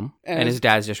want to go home. And his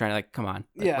dad's just trying to come on,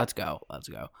 let's go.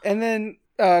 And then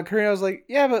Karino's like,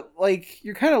 yeah, but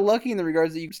you're kind of lucky in the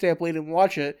regards that you can stay up late and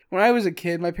watch it. When I was a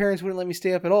kid, my parents wouldn't let me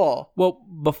stay up at all. Well,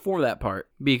 before that part,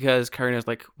 because Karino's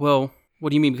like, well, what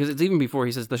do you mean? Because it's even before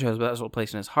he says the show has a special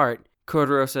place in his heart.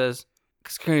 Kotaro says,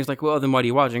 because Karino's like, well, then why do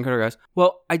you watch it? And Kotaro goes,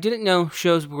 well, I didn't know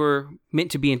shows were meant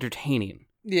to be entertaining.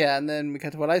 Yeah, and then we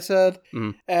cut to what I said.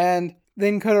 Mm. And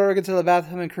then Kotaro gets to the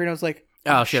bathroom and Karino's like,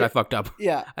 oh, shit, I fucked up.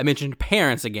 Yeah. I mentioned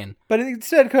parents again. But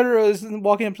instead, Kotaro is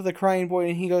walking up to the crying boy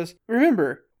and he goes,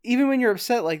 remember, even when you're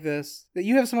upset like this, that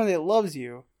you have someone that loves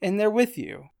you and they're with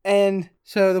you. And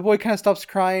so the boy kind of stops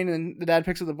crying and the dad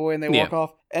picks up the boy and they walk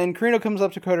off. And Karino comes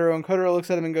up to Kotaro and Kotaro looks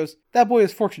at him and goes, that boy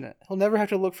is fortunate. He'll never have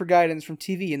to look for guidance from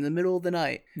TV in the middle of the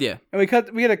night. Yeah. And we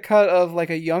get a cut of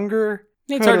a younger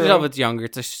It's hard to tell if it's younger.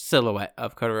 It's a silhouette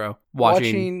of Kotaro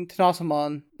watching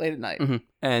Tanosamon late at night. Mm-hmm.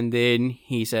 And then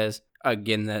he says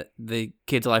again that the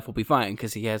kid's life will be fine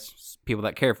because he has people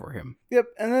that care for him. Yep,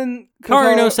 and then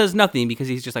Karino says nothing because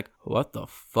he's just like, what the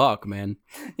fuck, man?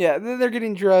 Yeah, then they're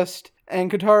getting dressed,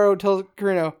 and Kotaro tells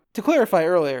Karino, to clarify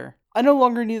earlier, I no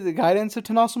longer need the guidance of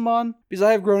Tanosamon because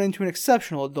I have grown into an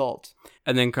exceptional adult.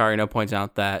 And then Karino points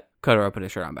out that Kotaro put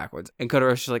his shirt on backwards. And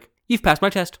Kotaro's just like, you've passed my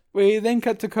test. We then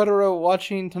cut to Kotaro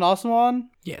watching Tanosamon.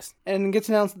 Yes. And it gets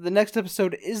announced that the next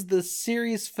episode is the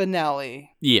series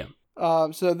finale. Yeah.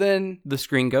 So then the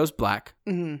screen goes black.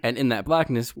 Mm-hmm. And in that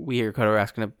blackness, we hear Kotaro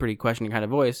asking a pretty questioning kind of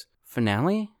voice,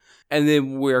 finale? And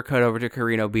then we're cut over to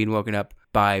Karino being woken up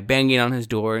by banging on his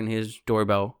door and his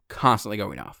doorbell constantly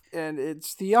going off. And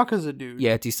it's the Yakuza dude.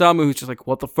 Yeah, it's Isamu who's just like,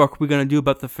 what the fuck are we gonna do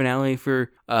about the finale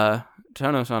for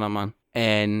Tono-san?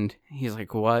 And he's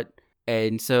like, what?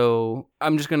 And so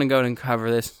I'm just gonna go ahead and cover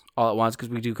this all at once because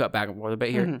we do cut back and forth a bit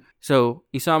here. Mm-hmm. So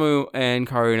Isamu and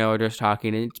Karino are just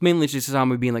talking, and it's mainly just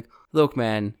Isamu being like, look,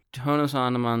 man,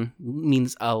 Tono-san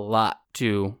means a lot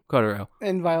to Kotaro.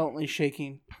 And violently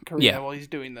shaking Karino while he's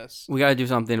doing this. We gotta do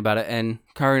something about it. And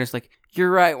Karino's like, you're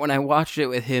right, when I watched it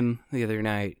with him the other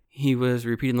night, he was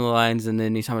repeating the lines, and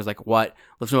then Isamu's like, what?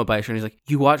 Lifts him up by his shoulder, and he's like,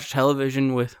 you watch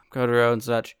television with Kotaro and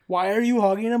such. Why are you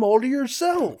hugging him all to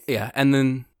yourself? Yeah, and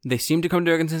then they seem to come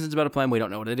to a consensus about a plan. We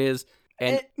don't know what it is.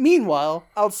 And meanwhile,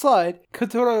 outside,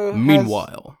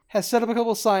 Kotaro has set up a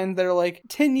couple signs that are like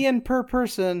 10 yen per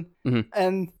person. Mm-hmm.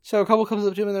 And so a couple comes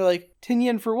up to him and they're like, 10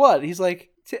 yen for what? He's like,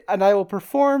 and I will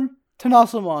perform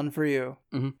Tanosamon for you.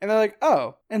 Mm-hmm. And they're like,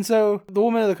 oh. And so the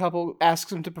woman of the couple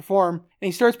asks him to perform, and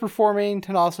he starts performing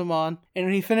Tanosamon. And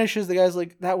when he finishes, the guy's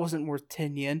like, that wasn't worth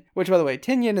 10 yen. Which, by the way,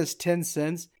 10 yen is 10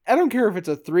 cents. I don't care if it's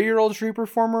a 3-year-old street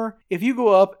performer. If you go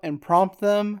up and prompt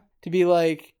them to be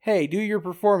like, hey, do your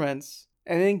performance,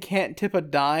 and then can't tip a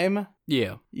dime,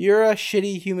 yeah, you're a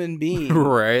shitty human being.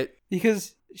 Right.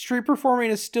 Because street performing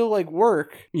is still like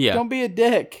work. Yeah. Don't be a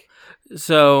dick.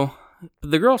 So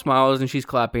the girl smiles and she's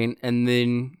clapping, and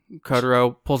then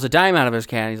Kotaro pulls a dime out of his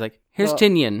can. He's like, here's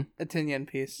 10 yen. A 10 yen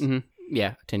piece. Mm-hmm.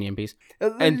 Yeah, a 10 yen piece.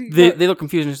 And they look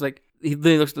confused, and he's like, he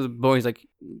looks at the boy, he's like,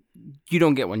 you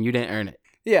don't get one, you didn't earn it.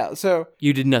 Yeah, so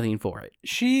You did nothing for it.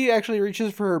 she actually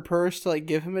reaches for her purse to like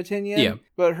give him a 10 yen, Yeah.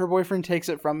 but her boyfriend takes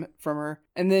it from her,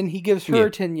 and then he gives her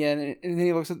 10 yen, and then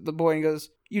he looks at the boy and goes,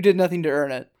 "You did nothing to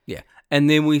earn it." Yeah. And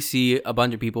then we see a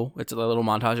bunch of people. It's a little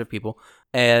montage of people.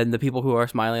 And the people who are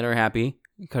smiling are happy.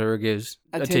 Kotaro gives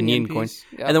a 10 yen coin.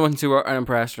 Yep. And the ones who are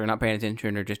unimpressed or not paying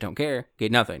attention or just don't care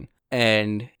get nothing.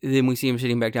 And then we see him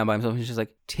sitting back down by himself. And he's just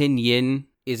like, 10 yen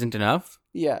isn't enough?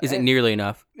 Yeah. Isn't nearly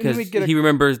enough? and then Because we get he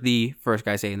remembers the first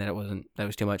guy saying that that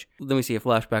was too much. Then we see a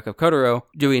flashback of Kotaro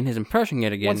doing his impression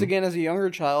yet again. Once again as a younger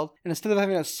child, and instead of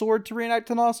having a sword to reenact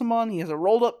Tanasamon, he has a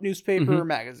rolled up newspaper or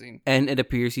magazine. And it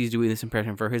appears he's doing this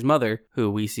impression for his mother, who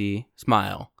we see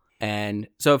smile. And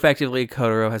so effectively,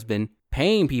 Kotaro has been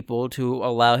paying people to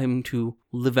allow him to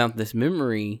live out this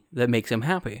memory that makes him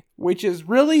happy. Which is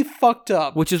really fucked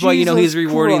up. Which is why, he's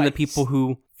rewarding the Christ. people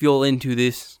who feel into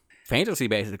this fantasy,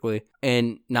 basically,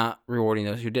 and not rewarding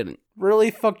those who didn't. Really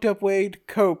fucked up way to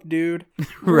cope, dude.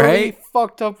 Right? Really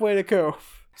fucked up way to cope.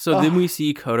 So then we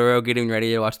see Kotaro getting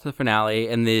ready to watch the finale,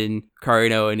 and then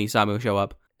Karino and Isamu show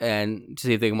up and to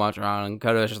see if they can watch it on. And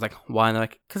Kotaro's just like, why? And they're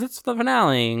like, because it's the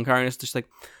finale. And Karino's just like,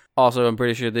 also, I'm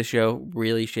pretty sure this show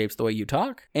really shapes the way you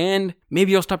talk, and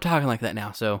maybe you'll stop talking like that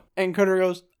now. So, And Kotaro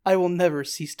goes, "I will never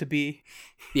cease to be."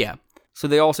 yeah. So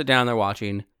they all sit down, they're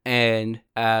watching, and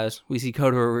as we see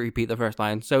Kotaro repeat the first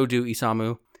line, so do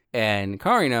Isamu and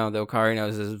Karino, though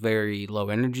Karino's is very low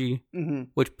energy,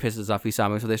 which pisses off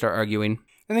Isamu, so they start arguing.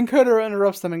 And then Kotaro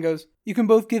interrupts them and goes, "You can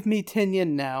both give me 10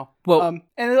 yen now." Well,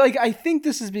 and like I think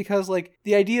this is because like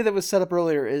the idea that was set up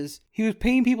earlier is he was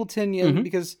paying people 10 yen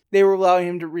because they were allowing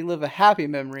him to relive a happy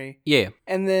memory. Yeah.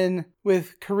 And then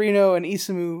with Karino and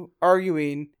Isamu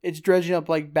arguing, it's dredging up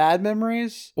like bad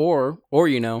memories. Or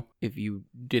if you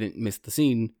didn't miss the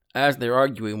scene, as they're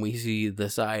arguing, we see the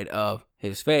side of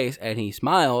his face, and he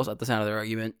smiles at the sound of their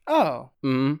argument. Oh.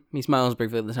 He smiles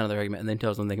briefly at the sound of their argument, and then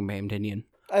tells them they can pay him 10 yen.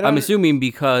 I'm assuming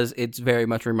because it's very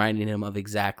much reminding him of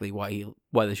exactly why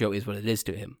the show is what it is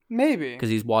to him. Maybe. Because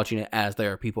he's watching it as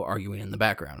there are people arguing in the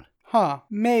background. Huh.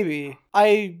 Maybe.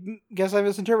 I guess I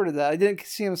misinterpreted that. I didn't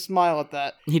see him smile at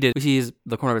that. He did. We see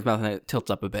the corner of his mouth and it tilts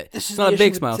up a bit. It's not a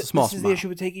big smile, it's a small smile. This is the issue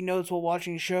with taking notes while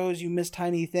watching shows. You miss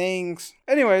tiny things.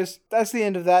 Anyways, that's the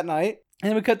end of that night. And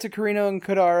then we cut to Karino and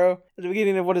Kotaro at the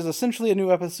beginning of what is essentially a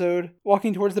new episode,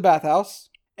 walking towards the bathhouse.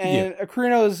 And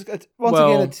Karino is once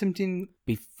again attempting...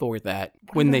 Before that,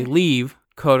 when they leave,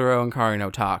 Kotaro and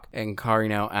Karino talk, and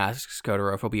Karino asks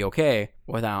Kotaro if he'll be okay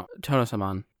without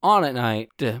Tonosaman on at night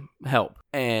to help.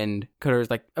 And Kotaro's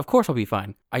like, of course I'll be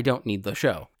fine. I don't need the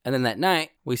show. And then that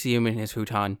night, we see him in his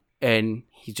futon, and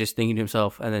he's just thinking to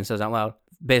himself, and then says out loud,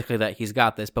 basically that he's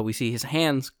got this, but we see his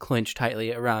hands clench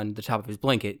tightly around the top of his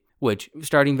blanket, which,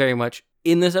 starting very much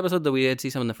in this episode that we did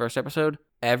see some in the first episode,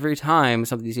 every time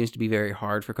something seems to be very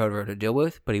hard for Kotaro to deal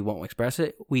with, but he won't express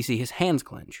it, we see his hands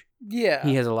clench. Yeah.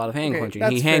 He has a lot of hand clenching.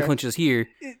 He hand clenches here,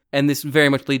 and this very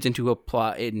much leads into a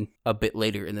plot in a bit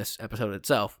later in this episode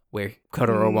itself, where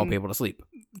Kotaro won't be able to sleep.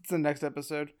 It's the next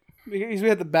episode. Because we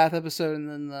had the bath episode and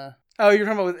then the... Oh, you're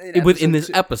talking about within this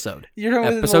episode. You're talking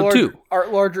about episode 2.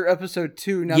 Larger episode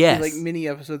 2, not the like mini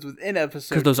episodes within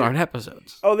episode. Because those aren't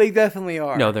episodes. Oh, they definitely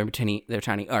are. No, they're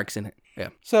tiny arcs in it. Yeah.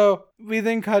 So we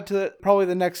then cut to probably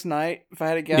the next night, if I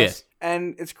had to guess. Yeah.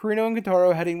 And it's Karino and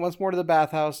Kotaro heading once more to the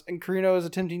bathhouse, and Karino is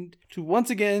attempting to once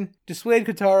again dissuade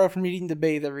Kotaro from needing to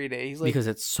bathe every day. He's like, because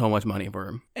it's so much money for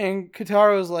him. And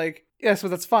Kotaro's like, yes,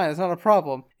 but that's fine. It's not a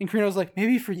problem. And Karino's like,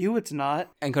 maybe for you it's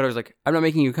not. And Kotaro's like, I'm not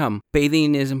making you come.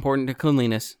 Bathing is important to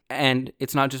cleanliness, and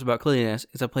it's not just about cleanliness.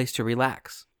 It's a place to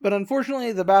relax. But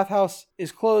unfortunately, the bathhouse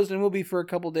is closed and will be for a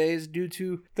couple days due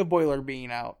to the boiler being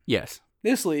out. Yes.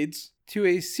 This leads to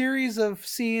a series of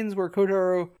scenes where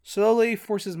Kotaro slowly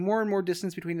forces more and more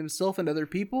distance between himself and other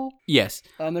people. Yes.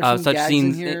 There's some such gags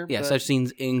scenes. in here. Yeah, such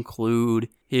scenes include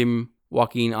him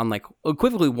walking on like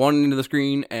equivocally one end of the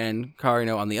screen and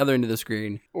Karino on the other end of the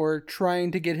screen, or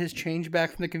trying to get his change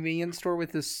back from the convenience store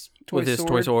with his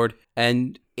toy sword.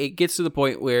 And it gets to the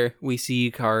point where we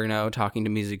see Karino talking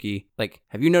to Mizuki, like,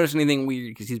 have you noticed anything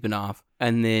weird? Because he's been off.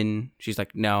 And then she's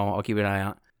like, no, I'll keep an eye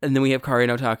out. And then we have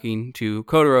Karino talking to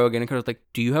Kotaro again, and Kotaro's like,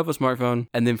 do you have a smartphone?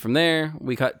 And then from there,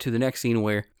 we cut to the next scene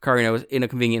where Karino is in a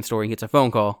convenience store and gets a phone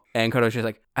call, and Kotaro's just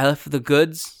like, I left the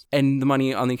goods and the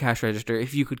money on the cash register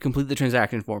if you could complete the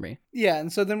transaction for me. Yeah,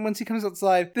 and so then once he comes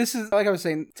outside, this is, like I was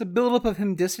saying, it's a buildup of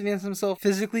him distancing himself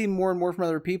physically more and more from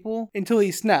other people until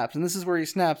he snaps. And this is where he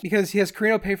snaps because he has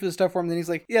Karino pay for the stuff for him. And then he's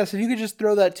like, yes, if you could just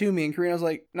throw that to me. And Karino's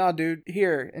like, nah, dude,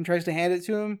 here. And tries to hand it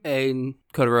to him. And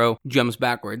Kotaro jumps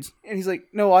backwards. And he's like,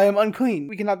 no, I am unclean.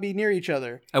 We cannot be near each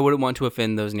other. I wouldn't want to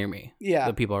offend those near me. Yeah.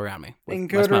 The people around me. And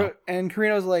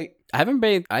Karino's like, I haven't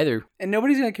bathed either. And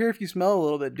nobody's going to care if you smell a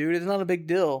little bit, dude. It's not a big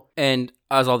deal. And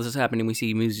as all this is happening, we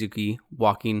see Mizuki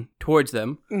walking towards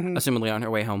them, Mhm. assumably on her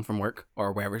way home from work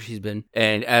or wherever she's been.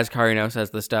 And as Karino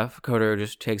says this stuff, Kotaro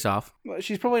just takes off. Well,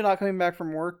 she's probably not coming back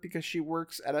from work because she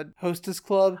works at a hostess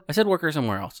club. I said work or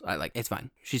somewhere else. It's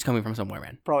fine. She's coming from somewhere,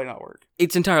 man. Probably not work.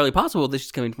 It's entirely possible that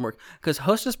she's coming from work because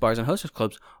hostess bars and hostess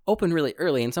clubs open really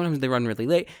early and sometimes they run really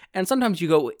late. And sometimes you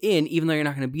go in even though you're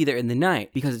not going to be there in the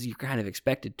night because you're kind of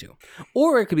expected to.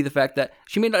 Or it could be the fact that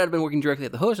she may not have been working directly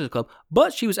at the hostess club,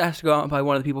 but she was asked to go out by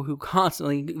one of the people who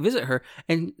constantly visit her.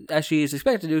 And as she is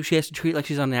expected to do, she has to treat like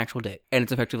she's on an actual date. And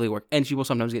it's effectively work. And she will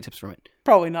sometimes get tips from it.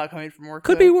 Probably not coming from work.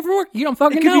 Could though. be from work. You don't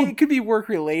fucking It could know. be, it could be work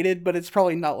related, but it's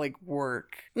probably not like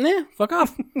work. Nah, fuck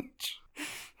off.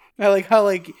 I like how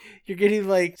like you're getting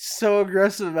like so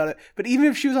aggressive about it. But even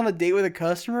if she was on a date with a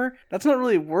customer, that's not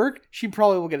really work. She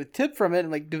probably will get a tip from it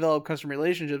and like develop customer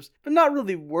relationships, but not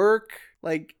really work.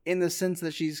 Like in the sense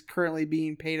that she's currently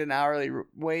being paid an hourly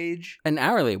wage. An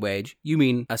hourly wage? You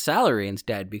mean a salary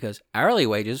instead? Because hourly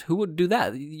wages, who would do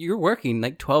that? You're working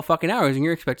like 12 fucking hours and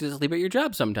you're expected to sleep at your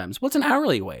job sometimes. What's an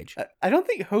hourly wage? I don't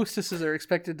think hostesses are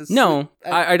expected to. No,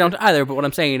 sleep. I don't either. But what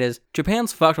I'm saying is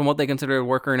Japan's fucked on what they consider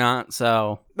work or not.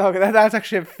 So Okay, that's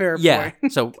actually a fair yeah.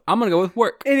 point. So I'm gonna go with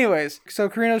work. Anyways, so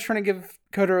Karino's trying to give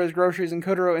Kotaro his groceries, and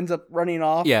Kotaro ends up running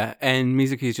off. Yeah, and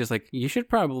Mizuki's just like, you should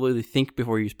probably think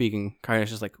before you're speaking. Karina's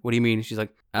just like, what do you mean? She's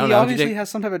like, I don't he know. obviously has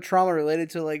some type of trauma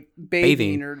related to like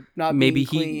bathing or not maybe being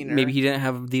clean. maybe he didn't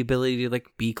have the ability to like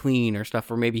be clean or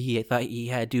stuff, or maybe he thought he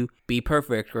had to be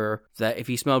perfect, or that if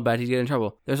he smelled bad he'd get in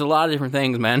trouble. There's a lot of different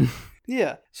things, man.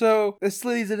 Yeah. So this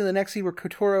leads into the next scene where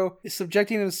Kotaro is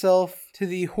subjecting himself to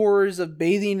the horrors of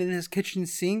bathing in his kitchen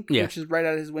sink, Yeah. which is right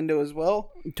out his window as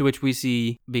well. To which we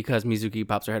see, because Mizuki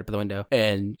pops her head up the window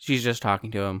and she's just talking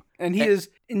to him. And he is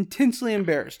intensely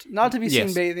embarrassed, not to be seen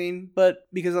Yes. bathing, but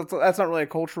because that's not really a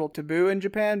cultural taboo in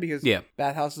Japan, because Yeah.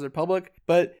 bathhouses are public,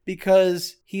 but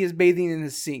because he is bathing in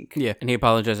his sink. Yeah, and he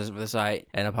apologizes for the sight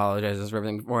and apologizes for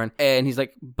everything beforehand. And he's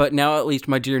like, but now at least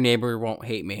my dear neighbor won't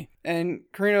hate me. And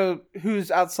Karino,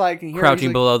 who's outside, can hear him. Crouching He's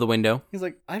like, below the window. He's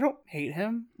like, I don't hate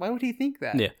him. Why would he think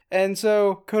that? Yeah. And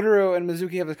so Kotaro and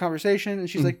Mizuki have a conversation, and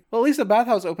she's like, well, at least the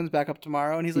bathhouse opens back up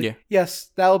tomorrow. And he's like, Yeah.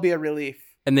 yes, that'll be a relief.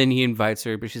 And then he invites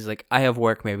her, but she's like, I have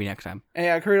work, maybe next time. And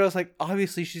yeah, Kurito's like,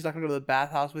 obviously she's not going to go to the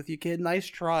bathhouse with you, kid. Nice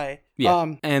try.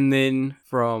 Yeah. And then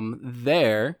from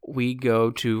there, we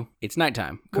go to, it's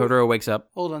nighttime. Kotaro wakes up.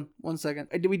 Hold on 1 second.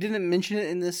 We didn't mention it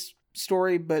in this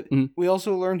story, but Mhm. we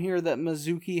also learn here that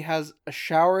Mizuki has a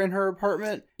shower in her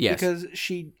apartment. Yes. Because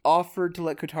she offered to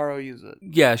let Kotaro use it.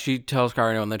 Yeah, she tells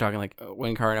Karino, and they're talking like,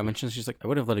 when Karino mentions, she's like, I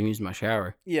would have let him use my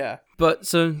shower. Yeah. But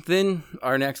so then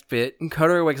our next bit,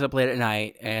 Kotaro wakes up late at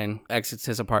night and exits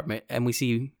his apartment, and we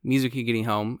see Mizuki getting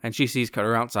home, and she sees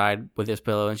Kotaro outside with his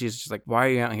pillow, and she's just like, why are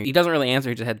you out here? He doesn't really answer,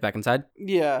 he just heads back inside.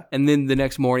 Yeah. And then the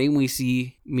next morning, we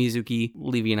see Mizuki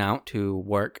leaving out to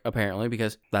work, apparently,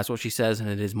 because that's what she says, and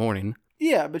it is morning.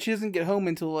 Yeah, but she doesn't get home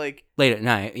until like Late at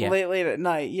night, yeah. late at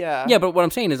night. Yeah. Yeah, but what I'm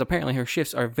saying is apparently her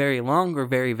shifts are very long or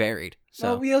very varied.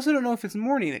 So, Well, we also don't know if it's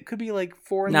morning. It could be like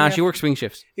 4 in nah, the she works swing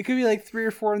shifts. It could be like 3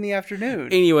 or 4 in the afternoon.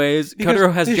 Anyways, Because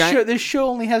Kotaro has this show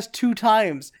only has 2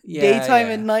 times, Yeah, daytime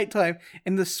yeah. and nighttime,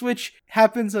 and the switch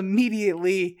happens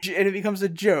immediately, and it becomes a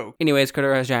joke. Anyways,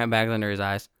 Kotaro has giant bags under his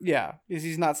eyes. Yeah, because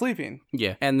he's not sleeping.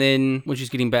 Yeah. And then when she's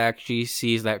getting back, she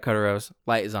sees that Kotaro's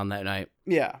light is on that night.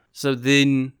 Yeah, So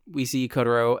then we see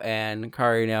Kotaro and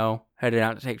Karino headed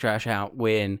out to take trash out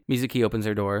when Mizuki opens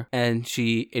her door and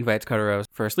she invites Kotaro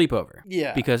for a sleepover.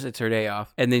 yeah, Because it's her day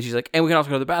off. And then she's like, and we can also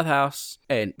go to the bathhouse.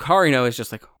 And Karino is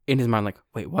just like, in his mind, like,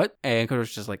 wait, what? And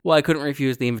Kotaro's just like, well, I couldn't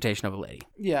refuse the invitation of a lady.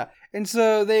 yeah. And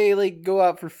so they like go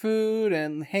out for food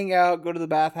and hang out, go to the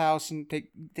bathhouse and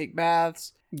take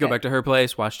baths. Go back to her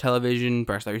place, watch television,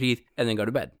 brush their teeth, and then go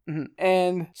to bed. Mhm.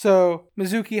 And so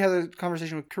Mizuki has a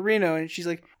conversation with Karino, and she's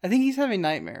like, I think he's having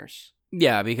nightmares.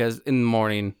 Yeah, because in the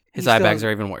morning, his He eye still- bags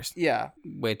are even worse. Yeah,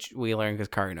 Which we learn because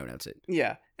Karino notes it.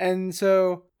 yeah. And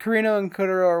so Karino and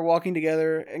Kotaro are walking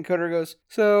together, and Kotaro goes,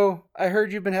 so I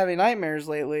heard you've been having nightmares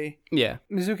lately. Yeah.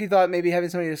 Mizuki thought maybe having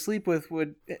somebody to sleep with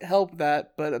would help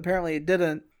that, but apparently it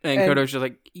didn't. And Kotaro's just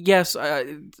like, yes,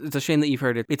 it's a shame that you've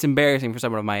heard it. It's embarrassing for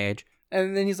someone of my age.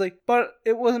 And then he's like, but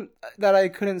it wasn't that I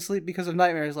couldn't sleep because of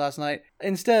nightmares last night.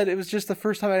 Instead, it was just the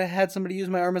first time I had somebody use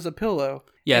my arm as a pillow.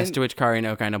 Yes, And- to which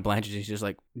Karino kind of blanches. He's just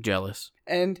like, jealous.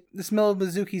 And the smell of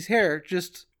Mizuki's hair,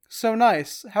 just so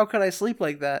nice. How could I sleep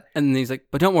like that? And then he's like,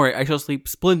 but don't worry, I shall sleep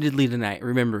splendidly tonight,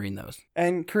 remembering those.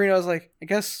 And Karino's like, I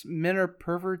guess men are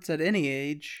perverts at any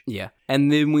age. Yeah. And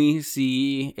then we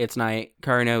see it's night.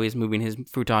 Karino is moving his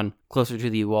futon closer to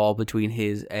the wall between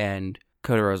his and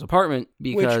Kotaro's apartment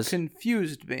because... Which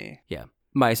confused me. Yeah.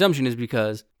 My assumption is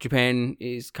because Japan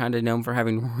is kind of known for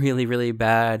having really, really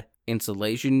bad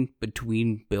insulation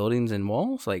between buildings and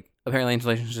walls. Like, apparently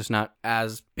insulation is just not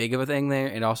as big of a thing there,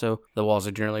 and also the walls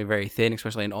are generally very thin,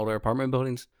 especially in older apartment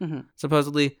buildings,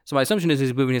 supposedly. So my assumption is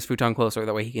he's moving his futon closer,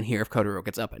 that way he can hear if Kotaro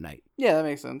gets up at night. Yeah, that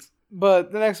makes sense.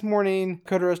 But the next morning,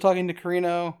 Kotaro's talking to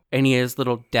Kirino. And he has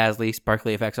little dazzly,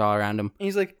 sparkly effects all around him. And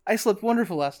he's like, I slept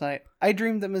wonderful last night. I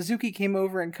dreamed that Mizuki came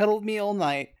over and cuddled me all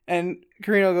night. And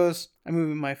Kirino goes, I'm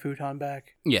moving my futon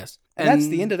back. Yes. And that's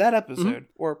the end of that episode.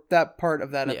 Or that part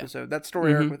of that episode. That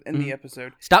story arc within the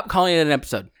episode. Stop calling it an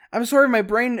episode. I'm sorry, my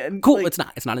brain... Cool, it's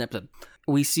not. It's not an episode.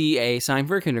 We see a sign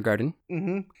for a kindergarten.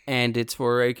 And it's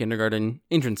for a kindergarten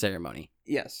entrance ceremony.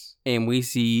 Yes. And we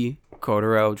see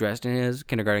Kotaro dressed in his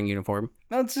kindergarten uniform.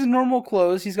 No, it's his normal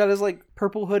clothes. He's got his, like,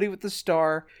 purple hoodie with the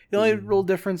star. The only real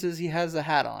difference is he has a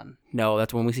hat on. No,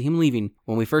 that's when we see him leaving.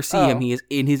 When we first see him, he is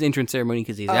in his entrance ceremony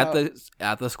because he's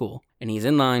at the school. And he's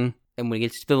in line. And when he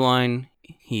gets to the line,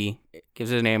 he gives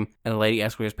his name. And the lady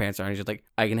asks where his parents are. And he's just like,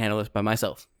 I can handle this by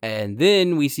myself. And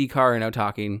then we see Karino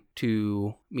talking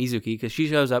to Mizuki because she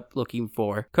shows up looking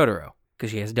for Kotaro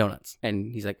because she has donuts.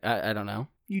 And he's like, I don't know.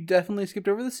 You definitely skipped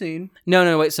over the scene.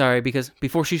 No, wait, sorry. Because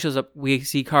before she shows up, we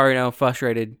see Karino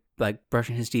frustrated, like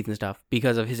brushing his teeth and stuff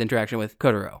because of his interaction with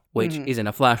Kotaro, which is in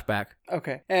a flashback.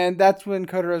 Okay. And that's when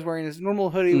Kotaro's wearing his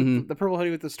normal hoodie, with the purple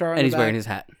hoodie with the star on the back. And he's wearing his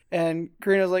hat. And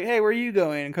Karino's like, hey, where are you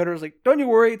going? And Kotaro's like, don't you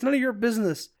worry, it's none of your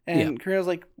business. And Karino's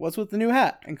like, what's with the new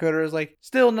hat? And Kotaro's like,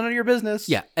 still none of your business.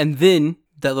 Yeah, and then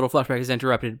that little flashback is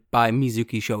interrupted by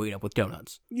Mizuki showing up with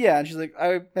donuts. Yeah, and she's like,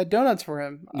 I had donuts for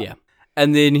him. Yeah.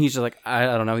 And then he's just like, I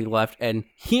don't know, he left. And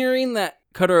hearing that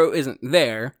Kotaro isn't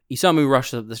there, Isamu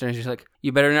rushes up the stairs. She's like,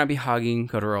 you better not be hogging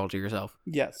Kotaro all to yourself.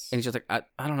 Yes. And he's just like,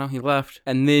 I don't know, he left.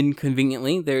 And then,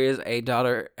 conveniently, there is a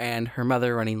daughter and her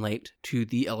mother running late to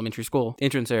the elementary school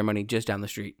entrance ceremony just down the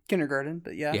street. Kindergarten,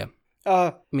 but yeah. Yeah.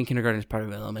 I mean, kindergarten is part of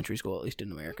an elementary school, at least in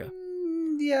America.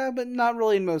 Yeah, but not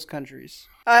really in most countries.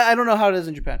 I don't know how it is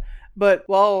in Japan. But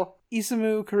while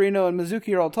Isamu, Karino, and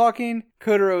Mizuki are all talking,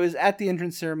 Kotaro is at the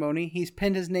entrance ceremony. He's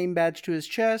pinned his name badge to his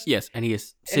chest. Yes, and he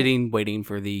is sitting, waiting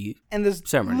for the and this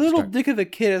ceremony little dick of a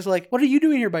kid is like, what are you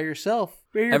doing here by yourself?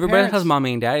 Where are your Everybody parents? has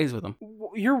mommy and daddies with them.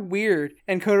 You're weird.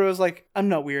 And Kotaro's like, I'm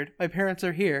not weird. My parents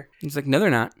are here. He's like, no, they're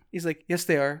not. He's like, yes,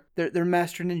 they are. They're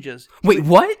master ninjas. Wait,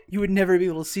 what? You would never be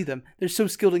able to see them. They're so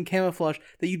skilled in camouflage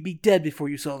that you'd be dead before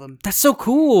you saw them. That's so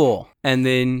cool. And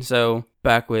then, so,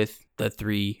 back with the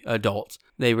three adults,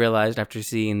 they realized after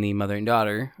seeing the mother and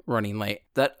daughter running late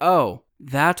that, oh,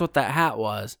 that's what that hat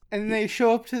was. And then they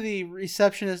show up to the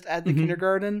receptionist at the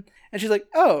kindergarten, and she's like,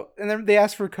 oh, and then they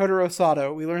ask for Kotaro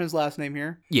Sato. We learn his last name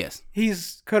here. Yes.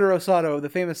 He's Kotaro Sato, the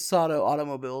famous Sato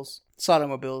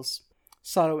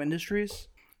Sato Industries.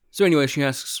 So anyway, she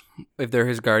asks if they're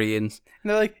his guardians.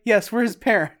 And they're like, yes, we're his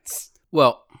parents.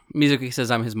 Well, Mizuki says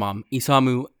I'm his mom.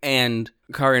 Isamu and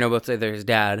Karino both say they're his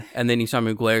dad. And then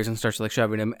Isamu glares and starts like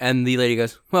shoving him. And the lady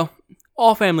goes, well,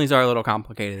 all families are a little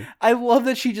complicated. I love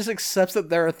that she just accepts that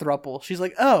they're a thruple. She's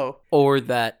like, oh. Or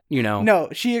that, you know. No,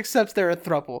 she accepts they're a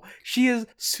thruple. She is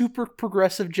super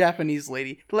progressive Japanese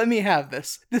lady. Let me have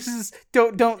this. This is,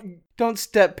 don't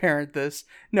step parent this.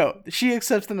 No, she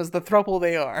accepts them as the thruple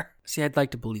they are. See, I'd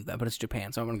like to believe that, but it's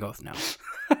Japan, so I'm going to go with no.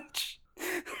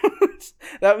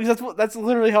 That's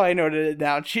literally how I noted it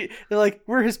down. They're like,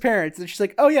 we're his parents. And she's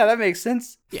like, oh yeah, that makes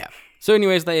sense. Yeah. So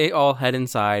anyways, they all head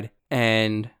inside.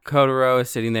 And Kotaro is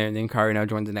sitting there, and then Karino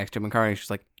joins the next to him, and Karino's just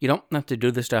like, you don't have to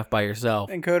do this stuff by yourself.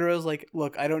 And Kotaro's like,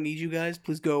 look, I don't need you guys.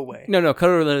 Please go away. No,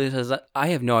 Kotaro literally says, I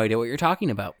have no idea what you're talking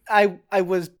about. I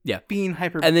was being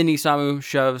hyper... And then Isamu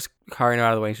shoves Karino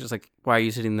out of the way. She's like, why are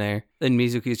you sitting there? Then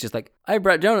Mizuki's just like, I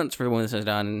brought donuts for when this is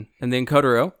done. And then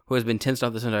Kotaro, who has been tensed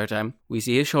up this entire time, we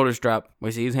see his shoulders drop,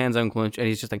 we see his hands unclench, and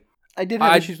he's just like, I did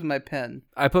have issues with my pen.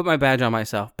 I put my badge on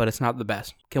myself, but it's not the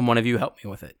best. Can one of you help me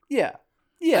with it? Yeah.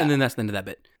 Yeah. And then that's the end of that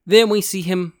bit. Then we see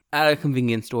him at a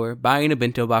convenience store buying a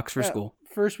bento box for school.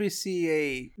 First we see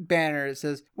a banner that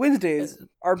says, Wednesdays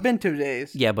are bento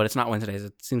days. Yeah, but it's not Wednesdays.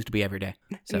 It seems to be every day.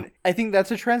 So and I think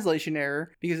that's a translation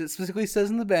error because it specifically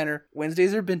says in the banner,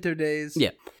 Wednesdays are bento days.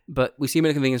 Yeah, but we see him at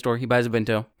a convenience store. He buys a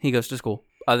bento. He goes to school.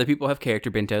 Other people have character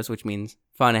bentos, which means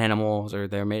fun animals, or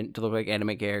they're meant to look like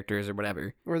anime characters or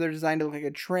whatever. Or they're designed to look like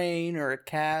a train or a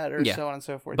cat or so on and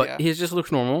so forth. But his just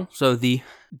looks normal. So the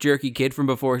jerky kid from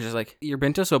before is just like, your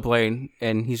bento's so plain.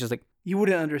 And he's just like, you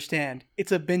wouldn't understand.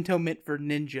 It's a bento meant for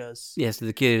ninjas. Yes,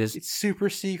 the kid is... It's super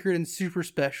secret and super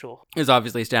special. Is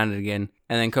obviously astounded again.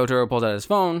 And then Kotaro pulls out his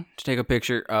phone to take a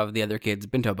picture of the other kid's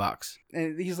bento box.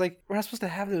 And he's like, we're not supposed to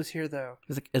have those here, though.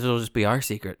 He's like, it'll just be our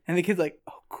secret. And the kid's like,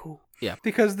 oh, cool. Yeah.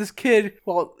 Because this kid,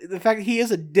 well, the fact that he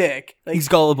is a dick, like, He's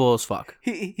gullible as fuck.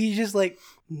 he's just like,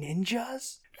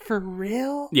 ninjas? For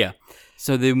real? Yeah.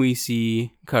 So then we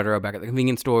see Kotaro back at the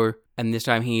convenience store, and this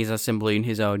time he's assembling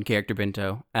his own character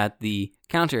bento at the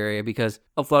counter area because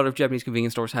a lot of Japanese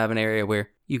convenience stores have an area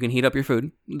where you can heat up your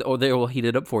food, or they will heat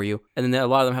it up for you. And then a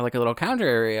lot of them have like a little counter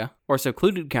area or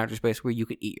secluded counter space where you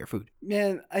can eat your food.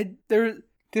 Man,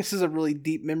 this is a really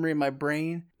deep memory in my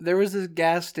brain. There was this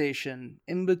gas station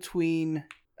in between,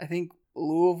 I think,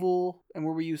 Louisville and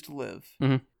where we used to live.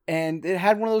 Mm-hmm. And it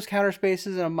had one of those counter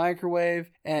spaces and a microwave,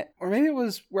 or maybe it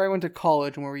was where I went to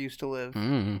college and where we used to live.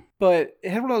 Mm. But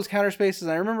it had one of those counter spaces,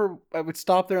 and I remember I would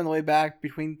stop there on the way back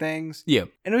between things. Yeah.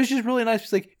 And it was just really nice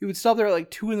because, like, you would stop there at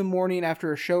like 2 a.m.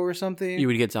 after a show or something. You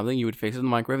would get something, you would fix it in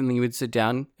the microwave, and then you would sit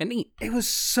down and eat. It was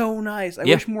so nice. I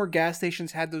Yeah. wish more gas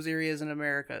stations had those areas in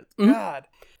America. Mhm. God.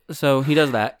 So he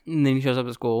does that, and then he shows up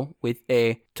at school with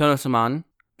a Tonosaman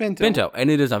bento. And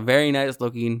it is a very nice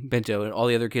looking bento, and all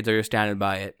the other kids are astounded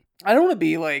by it. I don't want to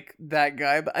be like that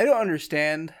guy, but I don't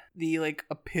understand the like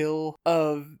appeal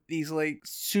of these like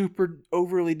super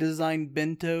overly designed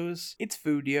bentos. It's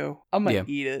food, yo. I'm gonna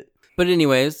eat it. But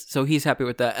anyways, so he's happy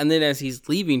with that. And then as he's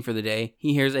leaving for the day,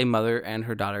 he hears a mother and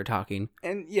her daughter talking.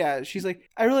 And yeah, she's like,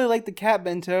 I really like the cat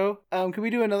bento. Can we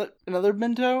do another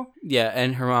bento? Yeah,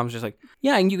 and her mom's just like,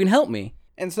 yeah, and you can help me.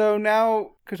 And so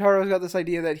now Kotaro's got this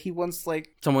idea that he wants like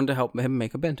someone to help him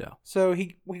make a bento. So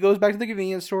he goes back to the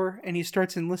convenience store and he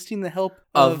starts enlisting the help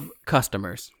of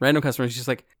customers, random customers. He's just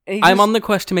like, I'm on the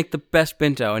quest to make the best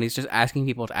bento, and he's just asking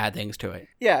people to add things to it.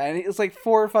 Yeah, and it's like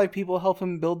 4 or 5 people help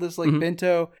him build this like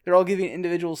bento. They're all giving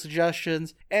individual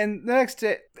suggestions, and the next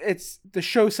day, the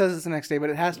show says it's the next day, but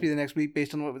it has to be the next week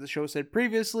based on what the show said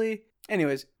previously.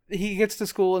 Anyways, he gets to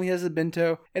school and he has a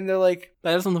bento, and they're like,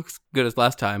 that doesn't look as good as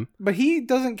last time. But he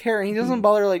doesn't care, and he doesn't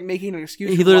bother like making an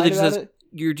excuse. He literally just says,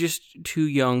 you're just too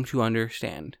young to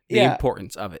understand the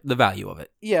importance of it, the value of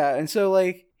it. Yeah, and so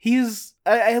like he's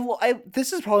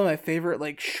this is probably my favorite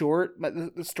like short,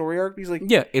 the story arc. He's like,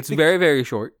 yeah, it's very, very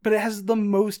short, but it has the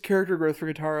most character growth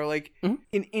for Kotaro. Like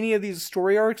in any of these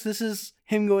story arcs, this is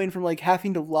him going from like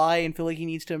having to lie and feel like he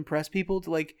needs to impress people to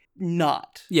like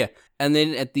not. Yeah, and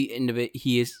then at the end of it,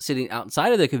 he is sitting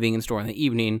outside of the convenience store in the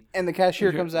evening, and the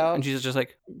cashier comes out, and she's just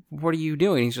like, "What are you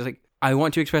doing?" He's just like, I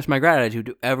want to express my gratitude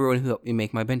to everyone who helped me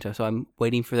make my bento, so I'm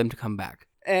waiting for them to come back.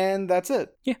 And that's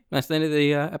it. Yeah, that's the end of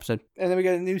the episode. And then we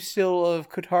got a new still of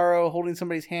Kotaro holding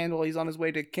somebody's hand while he's on his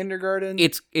way to kindergarten.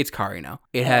 It's Kari now.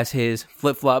 It has his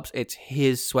flip-flops, it's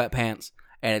his sweatpants,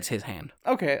 and it's his hand.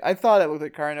 Okay, I thought it looked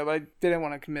like Kari, but I didn't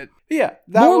want to commit. But yeah,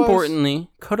 more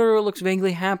importantly, Kotaro looks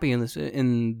vaguely happy in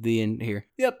the end here.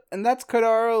 Yep, and that's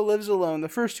Kotaro Lives Alone, the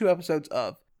first 2 episodes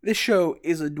of. This show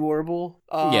is adorable.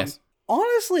 Yes.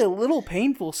 Honestly, a little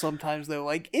painful sometimes, though.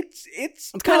 Like,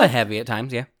 it's kind of heavy at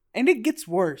times, yeah. And it gets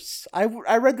worse. I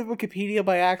read the Wikipedia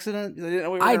by accident. I didn't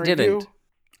know we were going to review.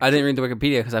 I didn't read the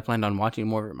Wikipedia because I planned on watching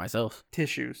more of it myself.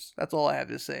 Tissues. That's all I have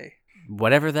to say.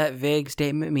 Whatever that vague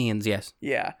statement means, yes.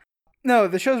 Yeah. No,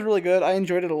 the show's really good. I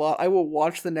enjoyed it a lot. I will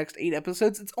watch the next 8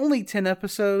 episodes. It's only 10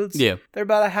 episodes. Yeah. They're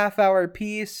about a half-hour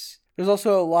piece. There's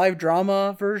also a live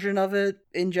drama version of it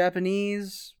in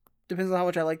Japanese. Depends on how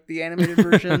much I like the animated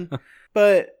version.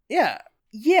 But, yeah,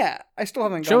 I still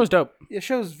haven't Show is dope. Yeah,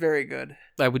 show's very good.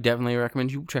 I would definitely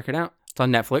recommend you check it out. It's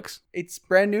on Netflix. It's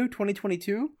brand new,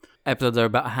 2022. Episodes are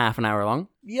about half an hour long.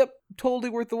 Yep, totally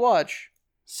worth the watch.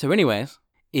 So anyways,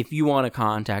 if you want to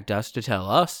contact us to tell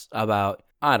us about,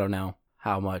 I don't know,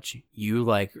 how much you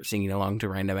like singing along to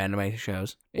random anime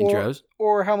shows, intros.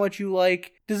 Or how much you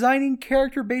like designing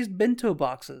character-based bento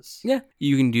boxes. Yeah,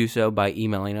 you can do so by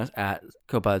emailing us at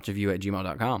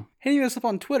copilotsreview@gmail.com. Hitting us up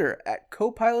on Twitter at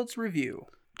copilotsreview.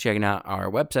 Checking out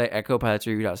our website at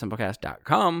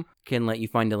copilotsreview.simplecast.com can let you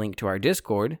find a link to our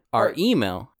Discord, our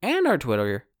email, and our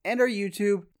Twitter. And our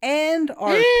YouTube, and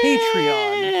our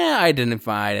Patreon. Yeah, I didn't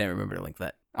remember to link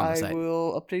that on the site. I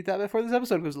will update that before this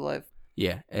episode goes live.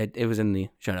 Yeah, it was in the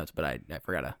show notes, but I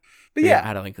forgot to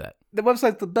how to link that. The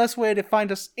website's the best way to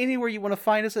find us anywhere you want to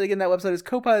find us. And again, that website is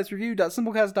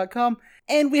copilotsreview.simplecast.com.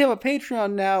 And we have a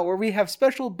Patreon now where we have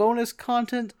special bonus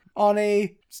content on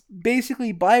a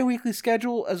basically bi-weekly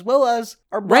schedule, as well as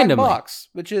our Black Box,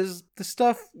 which is the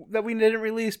stuff that we didn't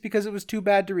release because it was too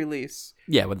bad to release.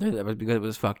 Yeah, but that was because it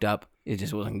was fucked up. It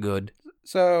just wasn't good.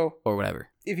 So, or whatever.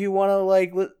 If you want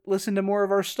to listen to more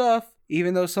of our stuff,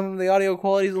 even though some of the audio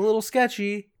quality is a little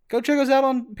sketchy, go check us out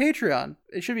on Patreon.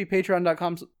 It should be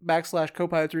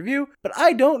patreon.com/copilotsreview, but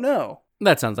I don't know.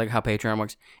 That sounds like how Patreon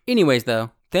works. Anyways,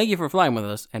 though, thank you for flying with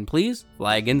us, and please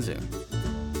fly again soon.